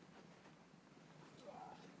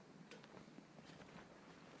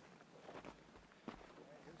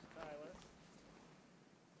 Here's Tyler.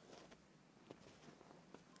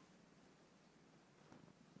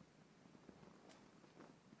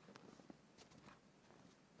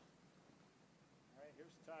 All right,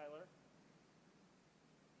 here's Tyler.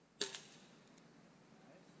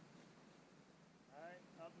 Nice. All right,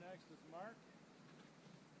 up next is Mark.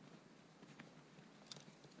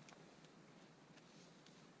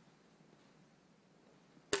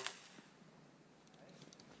 Nice.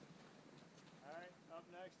 All right, up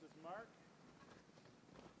next is Mark.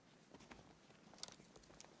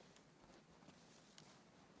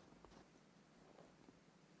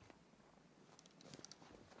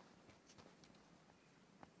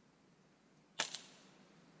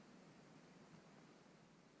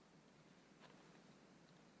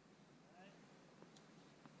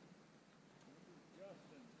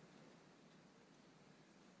 Justin.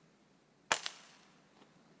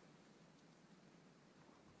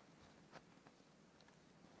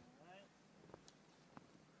 All right.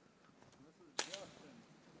 This is Justin.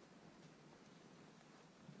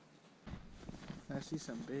 I see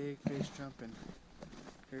some big fish jumping.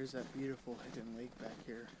 Here's that beautiful hidden lake back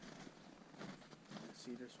here. The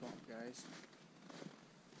cedar swamp, guys.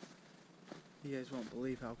 You guys won't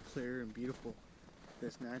believe how clear and beautiful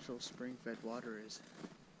this natural spring-fed water is.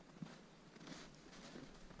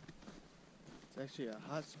 It's actually a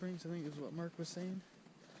hot springs, I think is what Mark was saying.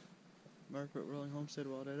 Mark at Rolling Homestead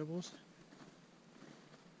Wild Edibles.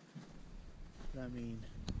 But I mean,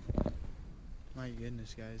 my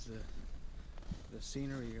goodness, guys, the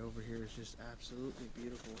scenery over here is just absolutely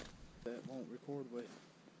beautiful. That won't record with.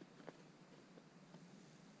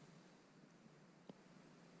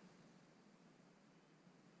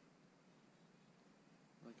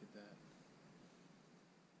 Look at that.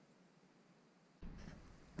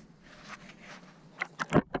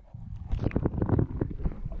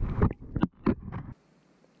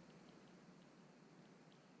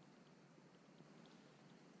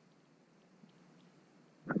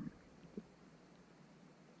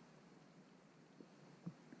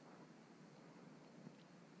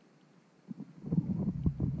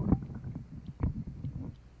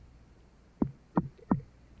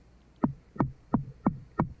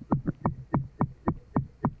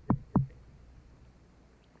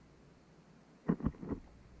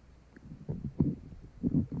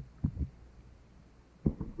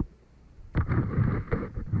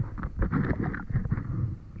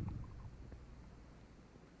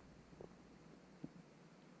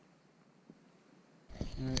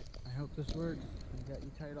 Alright, I hope this works. I got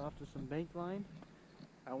you tied off to some bank line.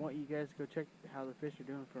 I want you guys to go check how the fish are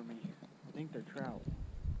doing for me. I think they're trout.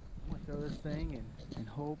 I'm gonna throw this thing and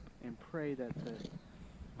hope and pray that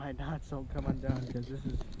my knots don't come undone, because this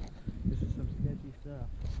is some sketchy stuff.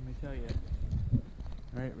 Let me tell you.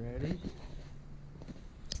 Alright, ready?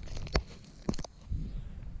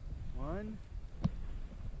 1,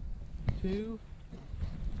 2,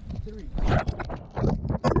 3.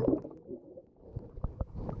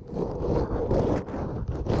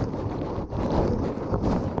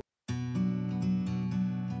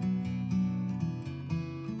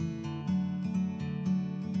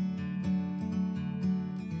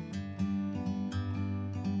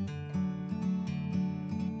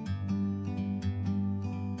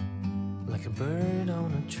 Like a bird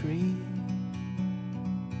on a tree,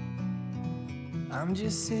 I'm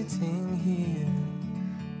just sitting here.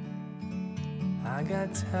 I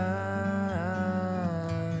got time,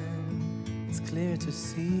 it's clear to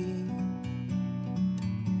see.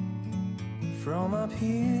 From up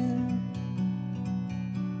here,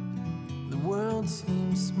 the world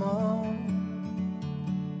seems small.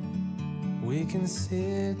 We can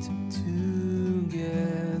sit together.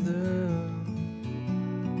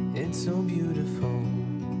 It's so beautiful,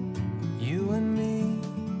 you and me.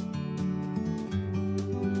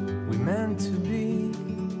 We meant to be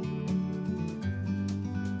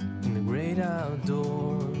in the great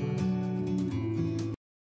outdoors.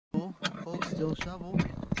 real shovel.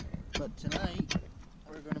 But tonight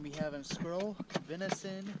we're going to be having squirrel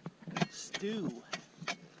venison stew.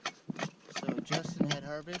 So Justin had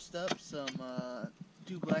harvested up some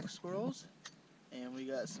 2 black squirrels, and we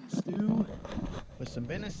got some stew with some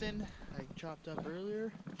venison I chopped up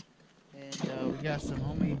earlier, and we got some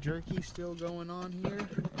homemade jerky still going on here.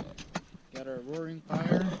 Got our roaring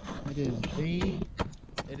fire.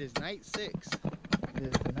 It is night 6. It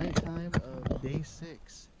is the nighttime of day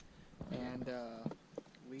 6, and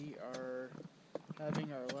we are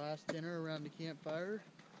having our last dinner around the campfire.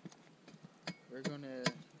 We're gonna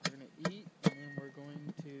eat, and then we're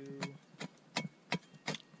going to,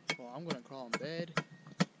 well, I'm gonna crawl in bed,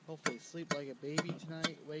 hopefully sleep like a baby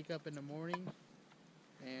tonight, wake up in the morning,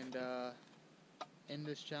 and end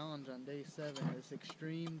this challenge on day 7, this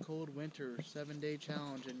extreme cold winter 7-day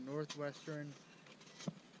challenge in northwestern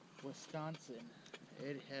Wisconsin.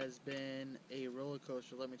 It has been a roller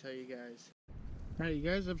coaster, let me tell you guys. Alright, you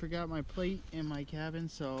guys, I forgot my plate in my cabin,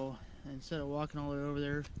 so instead of walking all the way over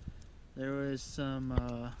there, there was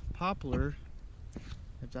some poplar,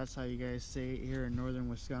 if that's how you guys say it here in northern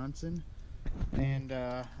Wisconsin. And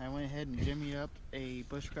I went ahead and jimmied up a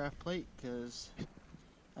bushcraft plate because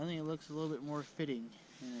I think it looks a little bit more fitting.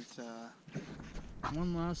 And it's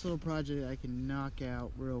one last little project I can knock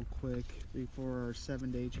out real quick before our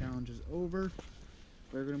 7-day challenge is over.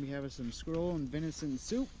 We're going to be having some squirrel and venison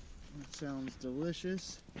soup. That sounds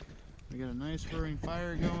delicious. We got a nice roaring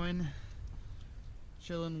fire going.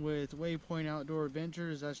 Chilling with Waypoint Outdoor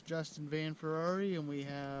Adventures. That's Justin Van Ferrari, and we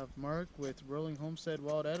have Mark with Rolling Homestead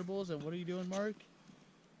Wild Edibles. And what are you doing, Mark?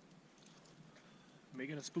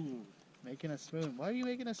 Making a spoon. Making a spoon. Why are you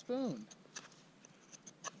making a spoon?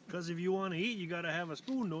 Because if you want to eat, you got to have a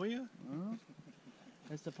spoon, don't you? Well,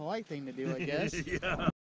 that's the polite thing to do, I guess. Yeah.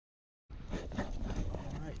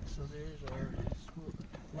 Alright, so there's our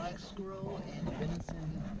black squirrel and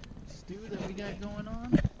venison stew that we got going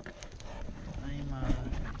on. I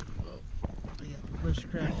got the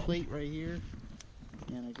bushcraft plate right here,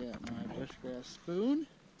 and I got my bushcraft spoon,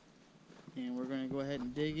 and we're going to go ahead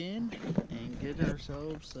and dig in and get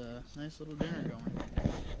ourselves a nice little dinner going.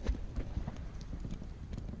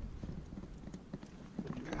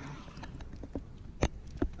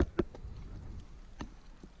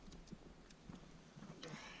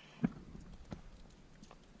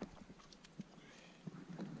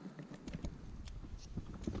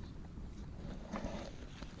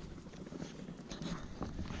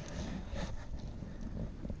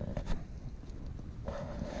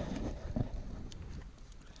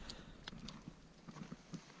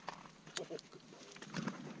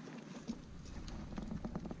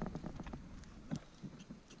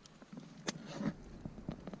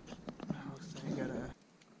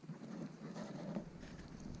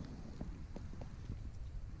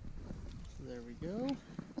 There we go.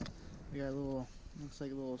 We got a little, looks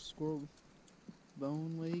like a little squirrel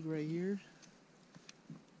bone leg right here.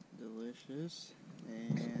 Delicious.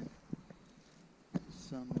 And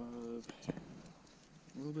some of,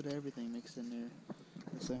 a little bit of everything mixed in there.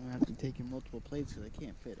 So I'm going to have to take in multiple plates because I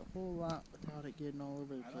can't fit a whole lot without it getting all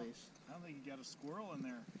over the place. I don't think you got a squirrel in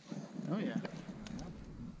there. Oh yeah.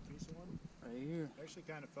 Piece of one? Right here. Actually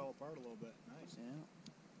kind of fell apart a little bit. Nice. Yeah.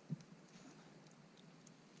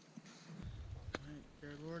 Alright,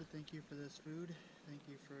 dear Lord, thank you for this food. Thank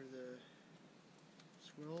you for the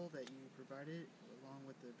squirrel that you provided along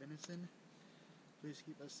with the venison. Please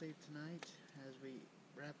keep us safe tonight as we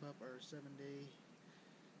wrap up our 7-day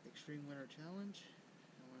extreme winter challenge.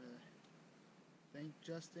 I want to thank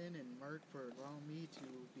Justin and Mark for allowing me to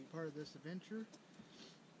be part of this adventure.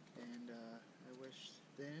 And I wish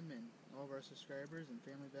them and all of our subscribers and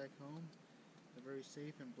family back home a very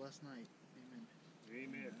safe and blessed night. Amen.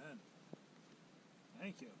 Amen.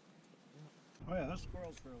 Thank you. Oh yeah, that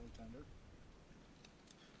squirrel's fairly tender.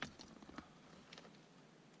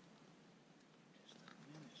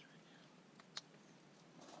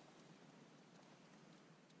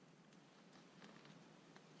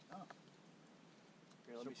 Oh.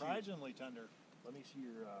 Here, surprisingly tender. Let me see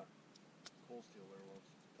your cold steel werewolves,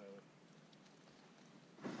 Tyler.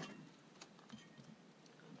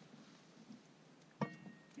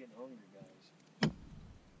 Getting hungry, guys.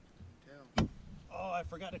 Tell. Oh, I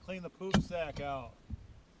forgot to clean the poop sack out.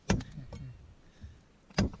 I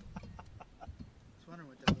was wondering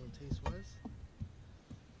what that little taste was.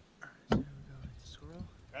 Alright, so here we go with the squirrel.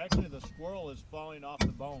 Actually, the squirrel is falling off the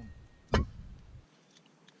bone.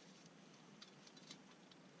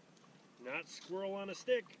 Not squirrel on a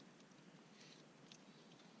stick.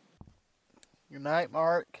 Good night,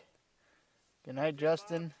 Mark. Good night,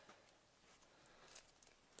 Justin.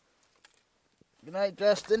 Good night,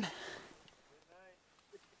 Justin.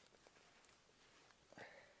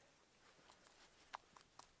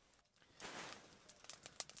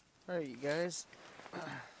 Alright, you guys,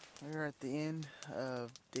 we're at the end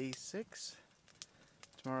of day 6.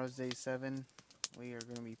 Tomorrow's day 7. We are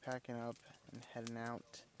going to be packing up and heading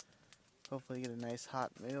out. Hopefully get a nice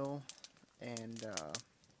hot meal and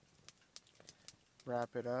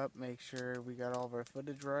wrap it up. Make sure we got all of our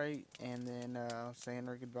footage right, and then saying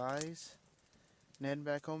our goodbyes and heading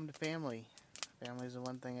back home to family. Family is the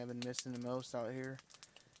one thing I've been missing the most out here.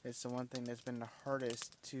 It's the one thing that's been the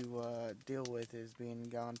hardest to deal with, is being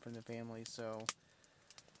gone from the family. So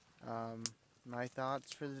my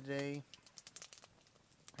thoughts for the day: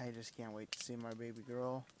 I just can't wait to see my baby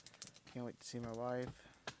girl. Can't wait to see my wife.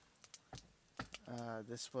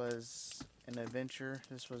 This was an adventure.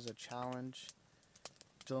 This was a challenge.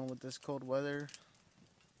 Dealing with this cold weather,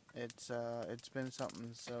 it's been something.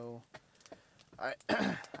 So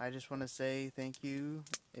I just want to say thank you.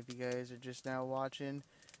 If you guys are just now watching,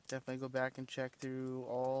 definitely go back and check through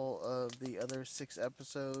all of the other 6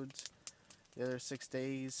 episodes, the other 6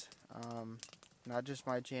 days. Not just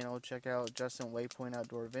my channel. Check out Justin Waypoint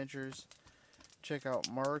Outdoor Adventures. Check out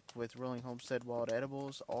Mark with Rolling Homestead Wild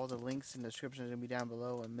Edibles. All the links in the description are going to be down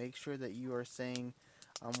below. And make sure that you are saying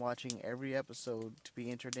I'm watching every episode to be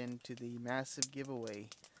entered into the massive giveaway.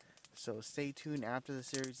 So stay tuned after the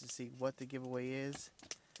series to see what the giveaway is.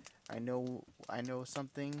 I know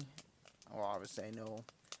something. Well, obviously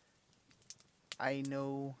I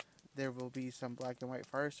know there will be some black and white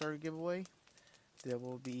fire starter giveaway. There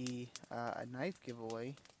will be a knife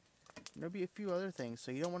giveaway. There'll be a few other things,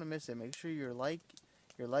 so you don't want to miss it. Make sure you're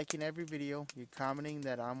liking every video, you're commenting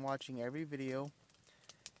that I'm watching every video,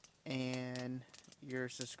 and you're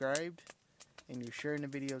subscribed, and you're sharing the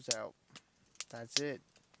videos out. That's it.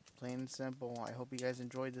 Plain and simple. I hope you guys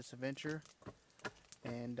enjoyed this adventure,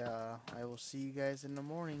 and I will see you guys in the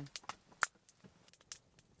morning.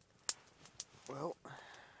 Well,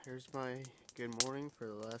 here's my good morning for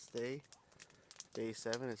the last day. Day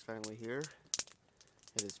 7 is finally here.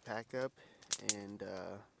 It is pack up and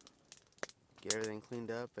get everything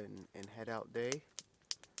cleaned up and head out day.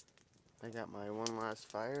 I got my one last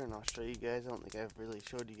fire, and I'll show you guys. I don't think I've really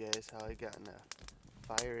showed you guys how I got in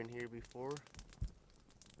a fire in here before.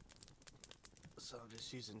 So I'm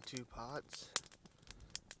just using 2 pots,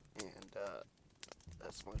 and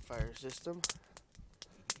that's my fire system.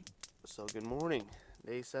 So good morning,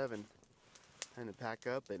 day 7. Time to pack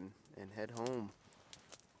up and head home.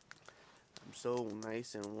 I'm so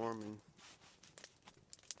nice and warm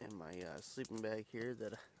in my sleeping bag here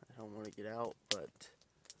that I don't want to get out, but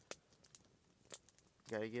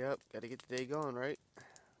gotta get up, gotta get the day going, right?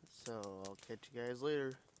 So I'll catch you guys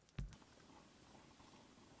later.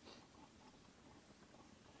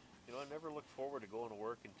 You know, I never look forward to going to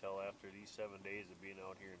work until after these 7 days of being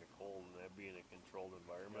out here in the cold and that being a controlled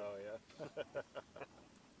environment. Oh, yeah.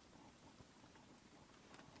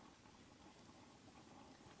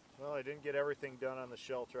 Well, I didn't get everything done on the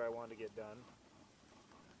shelter I wanted to get done.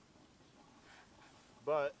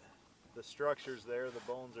 But the structure's there, the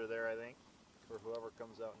bones are there, I think, for whoever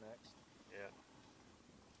comes out next. Yeah.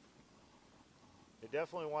 You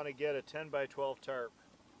definitely want to get a 10 by 12 tarp.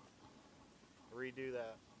 Redo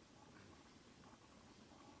that.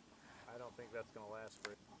 I don't think that's going to last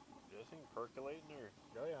for it. This thing percolating or?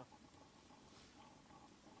 Oh, yeah.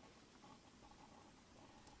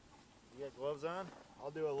 You got gloves on?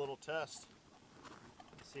 I'll do a little test.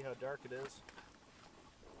 See how dark it is.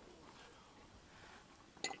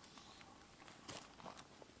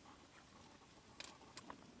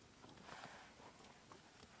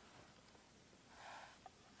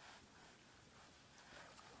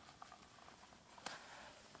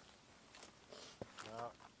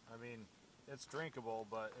 I mean, it's drinkable,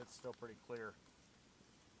 but it's still pretty clear.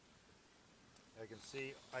 I can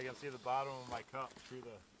see the bottom of my cup through the.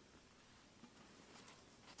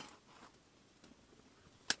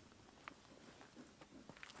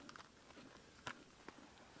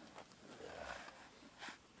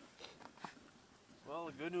 Well,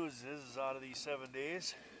 the good news is out of these 7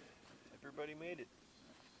 days, everybody made it.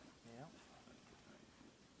 Yeah.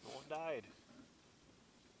 No one died.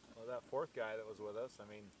 Well, that 4th guy that was with us, I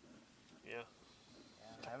mean. Yeah.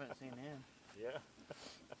 I haven't seen him. Yeah.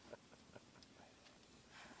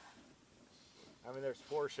 I mean, there's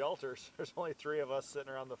 4 shelters. There's only 3 of us sitting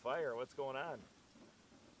around the fire. What's going on?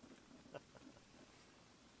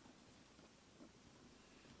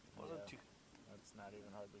 Wasn't too. That's not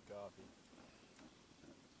even hardly coffee.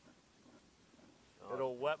 Oh,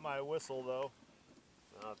 It'll wet my whistle, though.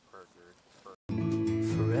 Not Parker.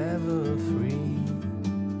 forever free.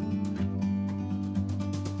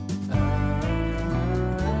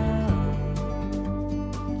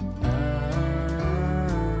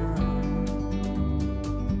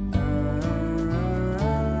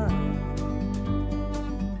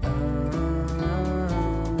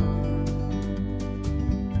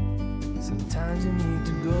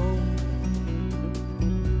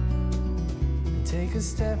 take a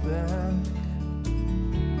step back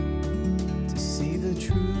to see the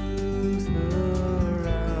truth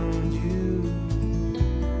around you.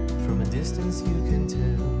 From a distance you can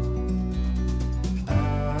tell.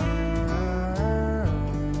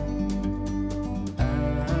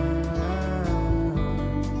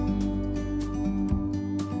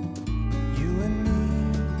 You and me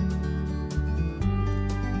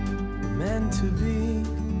were meant to be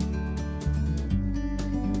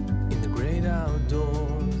in the great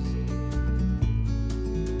outdoors,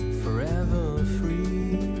 forever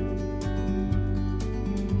free.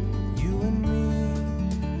 You and me,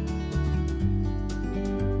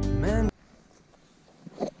 meant.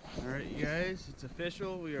 Alright, you guys, it's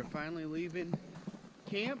official. We are finally leaving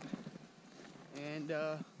camp. And,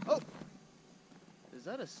 oh! Is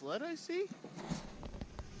that a sled I see?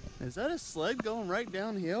 Is that a sled going right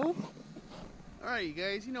downhill? Alright, you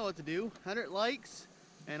guys, you know what to do. 100 likes,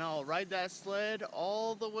 and I'll ride that sled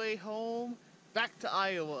all the way home back to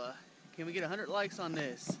Iowa. Can we get 100 likes on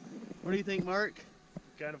this? What do you think, Mark?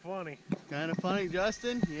 Kind of funny. Kind of funny,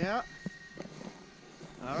 Justin? Yeah.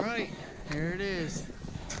 Alright, here it is.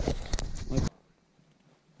 Woo!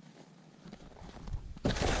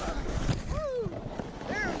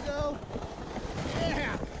 There we go!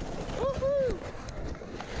 Yeah! Woohoo!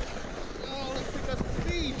 Oh, let's pick up some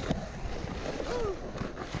speed! Woo!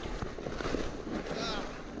 Ah.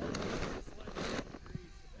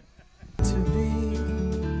 To be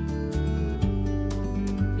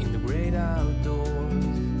in the great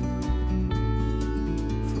outdoors,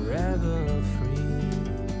 forever free.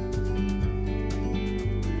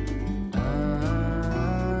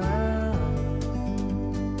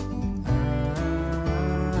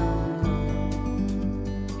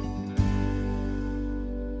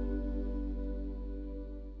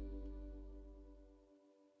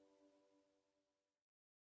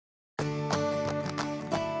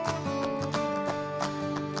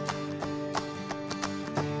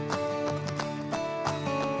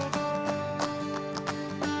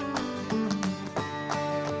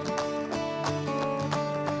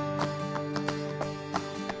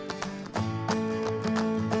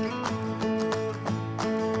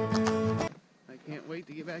 I can't wait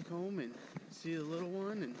to get back home and see the little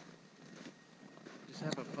one and just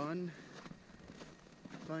have a fun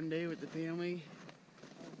day with the family.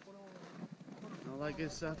 All that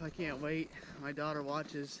good stuff. I can't wait. My daughter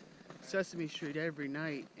watches Sesame Street every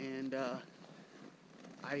night, and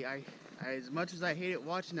I as much as I hate it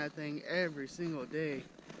watching that thing every single day,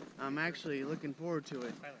 I'm actually looking forward to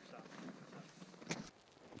it. Tyler, stop.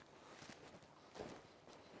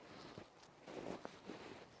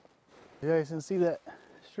 You guys can see that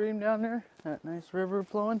stream down there, that nice river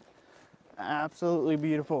flowing. Absolutely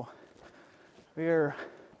beautiful. We are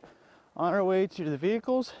on our way to the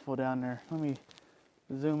vehicles. Well, down there, let me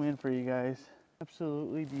zoom in for you guys.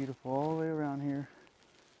 Absolutely beautiful all the way around here.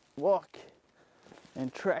 Walk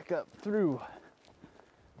and trek up through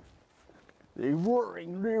the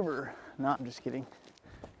roaring river. No, I'm just kidding.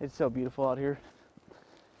 It's so beautiful out here.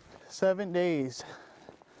 7 days.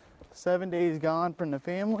 7 days gone from the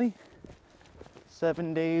family.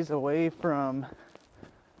 7 days away from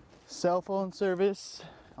cell phone service,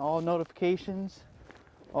 all notifications,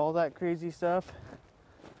 all that crazy stuff.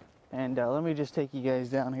 And let me just take you guys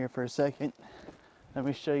down here for a second. Let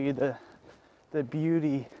me show you the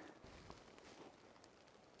beauty.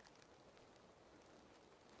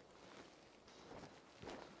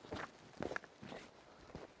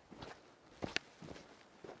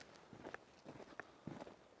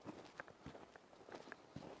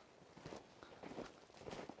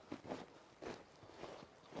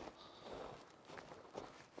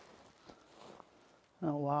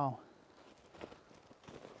 Oh, wow.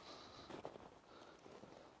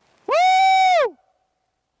 Woo!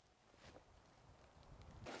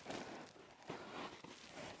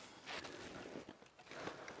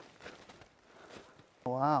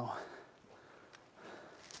 Wow.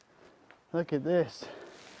 Look at this.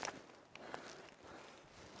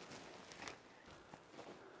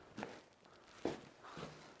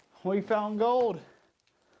 We found gold.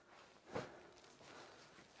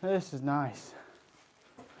 This is nice.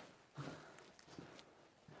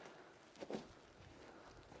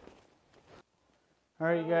 All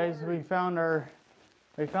right, you guys, we found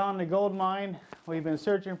the gold mine. We've been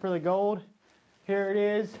searching for the gold. Here it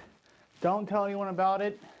is. Don't tell anyone about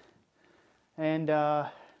it. And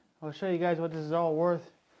I'll show you guys what this is all worth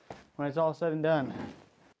when it's all said and done.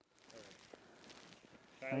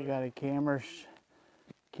 I got a camera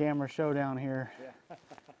showdown here. Yeah.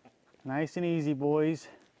 Nice and easy, boys.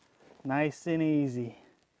 Nice and easy.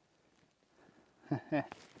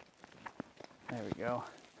 There we go.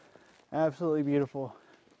 Absolutely beautiful.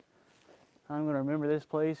 I'm gonna remember this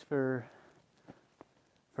place for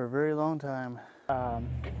a very long time.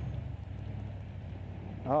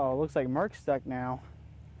 Oh, looks like Mark's stuck now.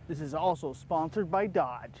 This is also sponsored by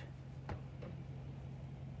Dodge.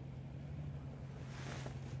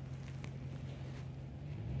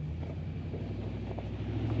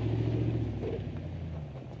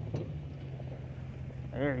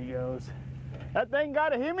 There he goes. That thing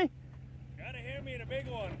got a Heuy? Got a Heuy and a big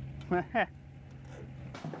one.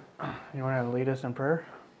 You want to lead us in prayer?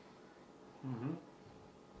 Mm-hmm.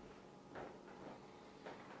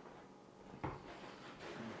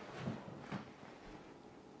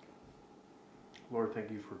 Lord,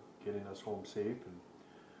 thank you for getting us home safe, and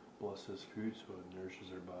bless this food so it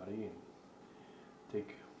nourishes our body. And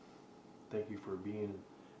thank you for being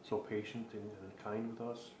so patient and kind with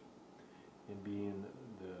us, and being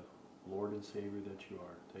the Lord and Savior that you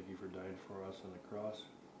are. Thank you for dying for us on the cross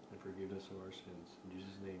and forgiveness of our sins. In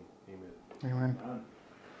Jesus' name, amen. Amen.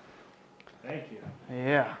 Thank you.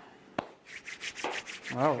 Yeah.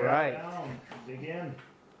 All right. Down. Dig in.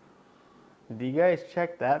 Did you guys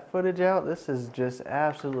check that footage out? This is just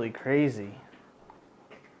absolutely crazy.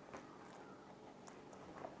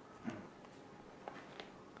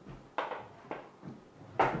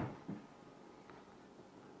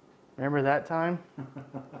 Remember that time?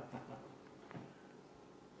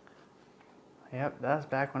 Yep, that's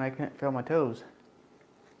back when I couldn't feel my toes.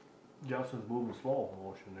 Justin's moving slow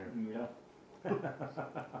motion there. Yeah.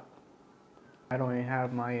 I don't even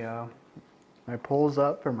have my my poles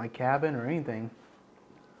up for my cabin or anything.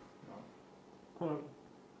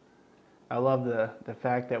 I love the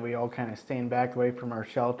fact that we all kind of stand back away from our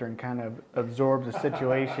shelter and kind of absorb the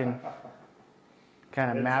situation,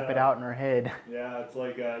 kind of map it out in our head. Yeah, it's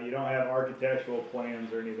like you don't have architectural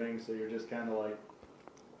plans or anything, so you're just kind of like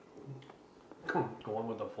going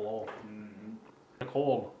with the flow. Mm-hmm.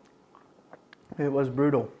 Cold. It was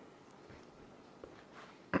brutal.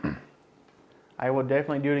 I will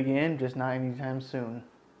definitely do it again, just not anytime soon.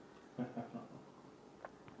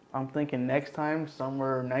 I'm thinking next time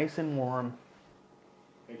somewhere nice and warm.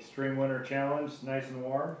 extreme winter challenge, nice and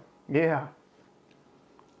warm. Yeah.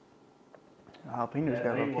 Jalapenos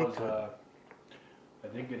got a little kick to it. I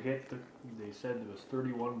think it hit, they said it was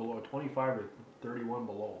 31 below, 25 or 31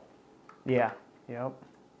 below. Yeah, yep.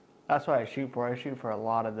 That's what I shoot for. I shoot for a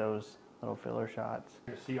lot of those little filler shots.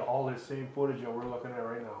 You see all this same footage that we're looking at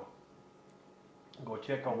right now. Go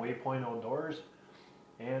check out Waypoint Outdoors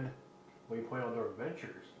and Waypoint Outdoor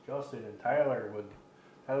Adventures. Justin and Tyler Wood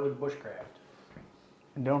Bushcraft.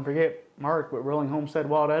 And don't forget Mark with Rolling Homestead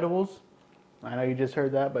Wild Edibles. I know you just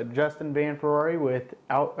heard that, but Justin Van Ferrari with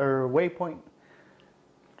Waypoint.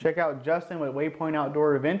 Check out Justin with Waypoint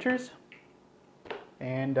Outdoor Adventures.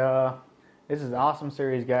 And this is an awesome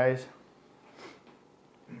series, guys.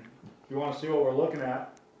 If you want to see what we're looking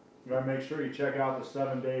at, you got to make sure you check out the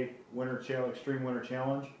 7-day extreme winter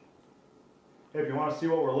challenge. If you want to see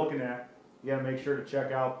what we're looking at, you got to make sure to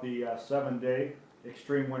check out the 7-day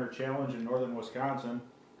extreme winter challenge in northern Wisconsin.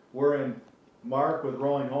 We're in Mark with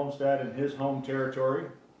Rolling Homestead in his home territory,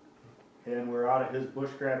 and we're out at his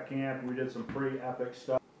bushcraft camp. We did some pretty epic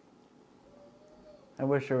stuff. I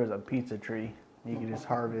wish there was a pizza tree you could just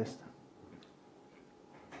harvest.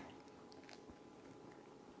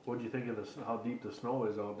 What do you think of this? How deep the snow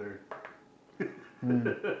is out there? Mm.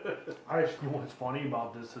 You know what's funny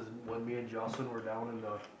about this is when me and Justin were down in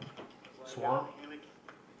the swamp,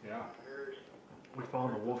 Yeah. we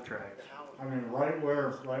found the wolf tracks. I mean, right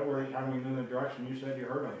where, I mean, in the direction you said you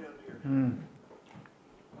heard them. Mm.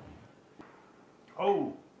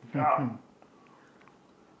 Oh, God.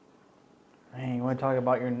 Man, you want to talk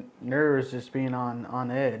about your nerves just being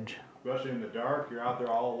on edge. Especially in the dark, you're out there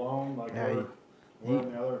all alone, like Yeah, we're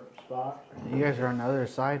in the other spot. You guys are on the other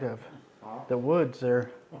side of Huh? the woods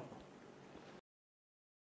there.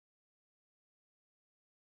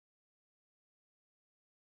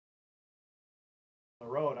 The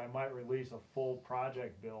road, I might release a full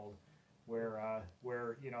project build where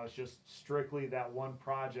you know it's just strictly that one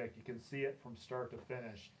project. You can see it from start to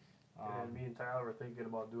finish. And me and Tyler were thinking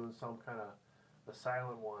about doing some kind of the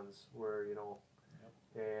silent ones where, you know,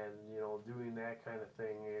 and, you know, doing that kind of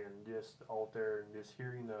thing and just out there and just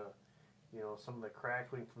hearing the, you know, some of the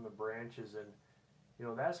crackling from the branches. And, you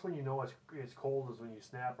know, that's when you know it's cold, is when you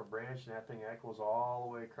snap a branch and that thing echoes all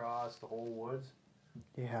the way across the whole woods.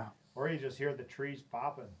 Yeah. Or you just hear the trees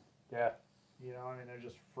popping. Yeah. You know, I mean, they're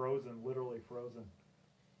just frozen, literally frozen.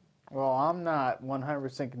 Well, I'm not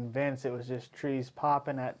 100% convinced it was just trees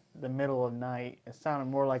popping at the middle of night. It sounded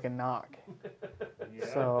more like a knock.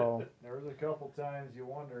 Yeah. So There was a couple times you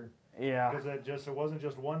wondered. yeah. Because it wasn't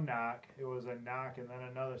just one knock. It was a knock and then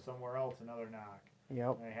another somewhere else, another knock.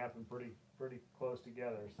 Yep. And they happened pretty close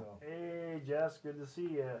together. So hey, Jess, good to see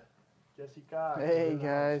you. Jesse Cox. Hey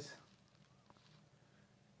guys.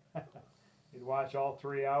 You'd watch all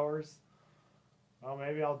 3 hours. Well,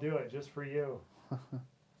 maybe I'll do it just for you.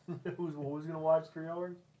 Who's gonna watch 3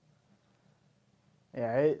 hours?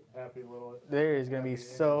 Yeah, Happy little. there is gonna be happy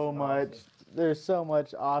so innocent much. Austin. There's so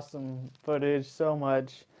much awesome footage. So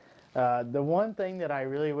much. The one thing that I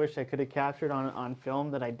really wish I could have captured on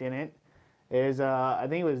film that I didn't is I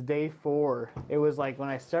think it was day 4. It was like when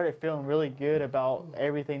I started feeling really good about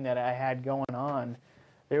everything that I had going on.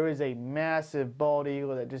 There was a massive bald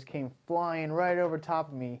eagle that just came flying right over top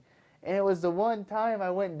of me. And it was the one time I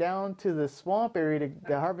went down to the swamp area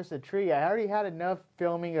to harvest a tree. I already had enough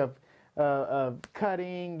filming of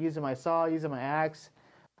cutting, using my saw, using my axe.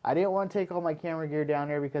 I didn't want to take all my camera gear down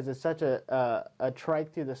there because it's such a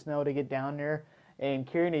trike through the snow to get down there. And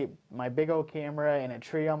carrying my big old camera and a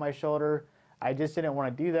tree on my shoulder, I just didn't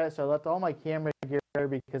want to do that. So I left all my camera gear there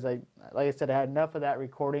because like I said, I had enough of that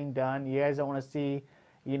recording done. You guys don't want to see,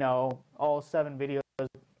 you know, all 7 videos,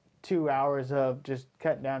 2 hours of just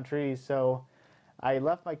cutting down trees. So I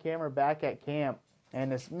left my camera back at camp,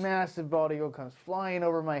 and this massive bald eagle comes flying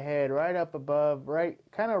over my head right up above,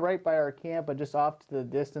 kind of right by our camp, but just off to the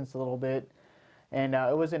distance a little bit. And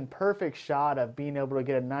it was in perfect shot of being able to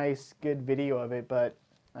get a nice, good video of it, but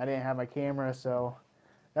I didn't have my camera, so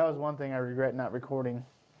that was one thing I regret not recording.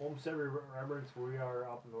 Homestead Remembrance, we are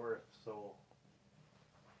up north, so.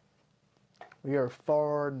 We are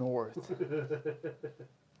far north.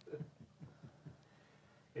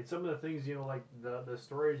 And some of the things, you know, like the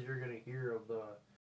stories you're going to hear of the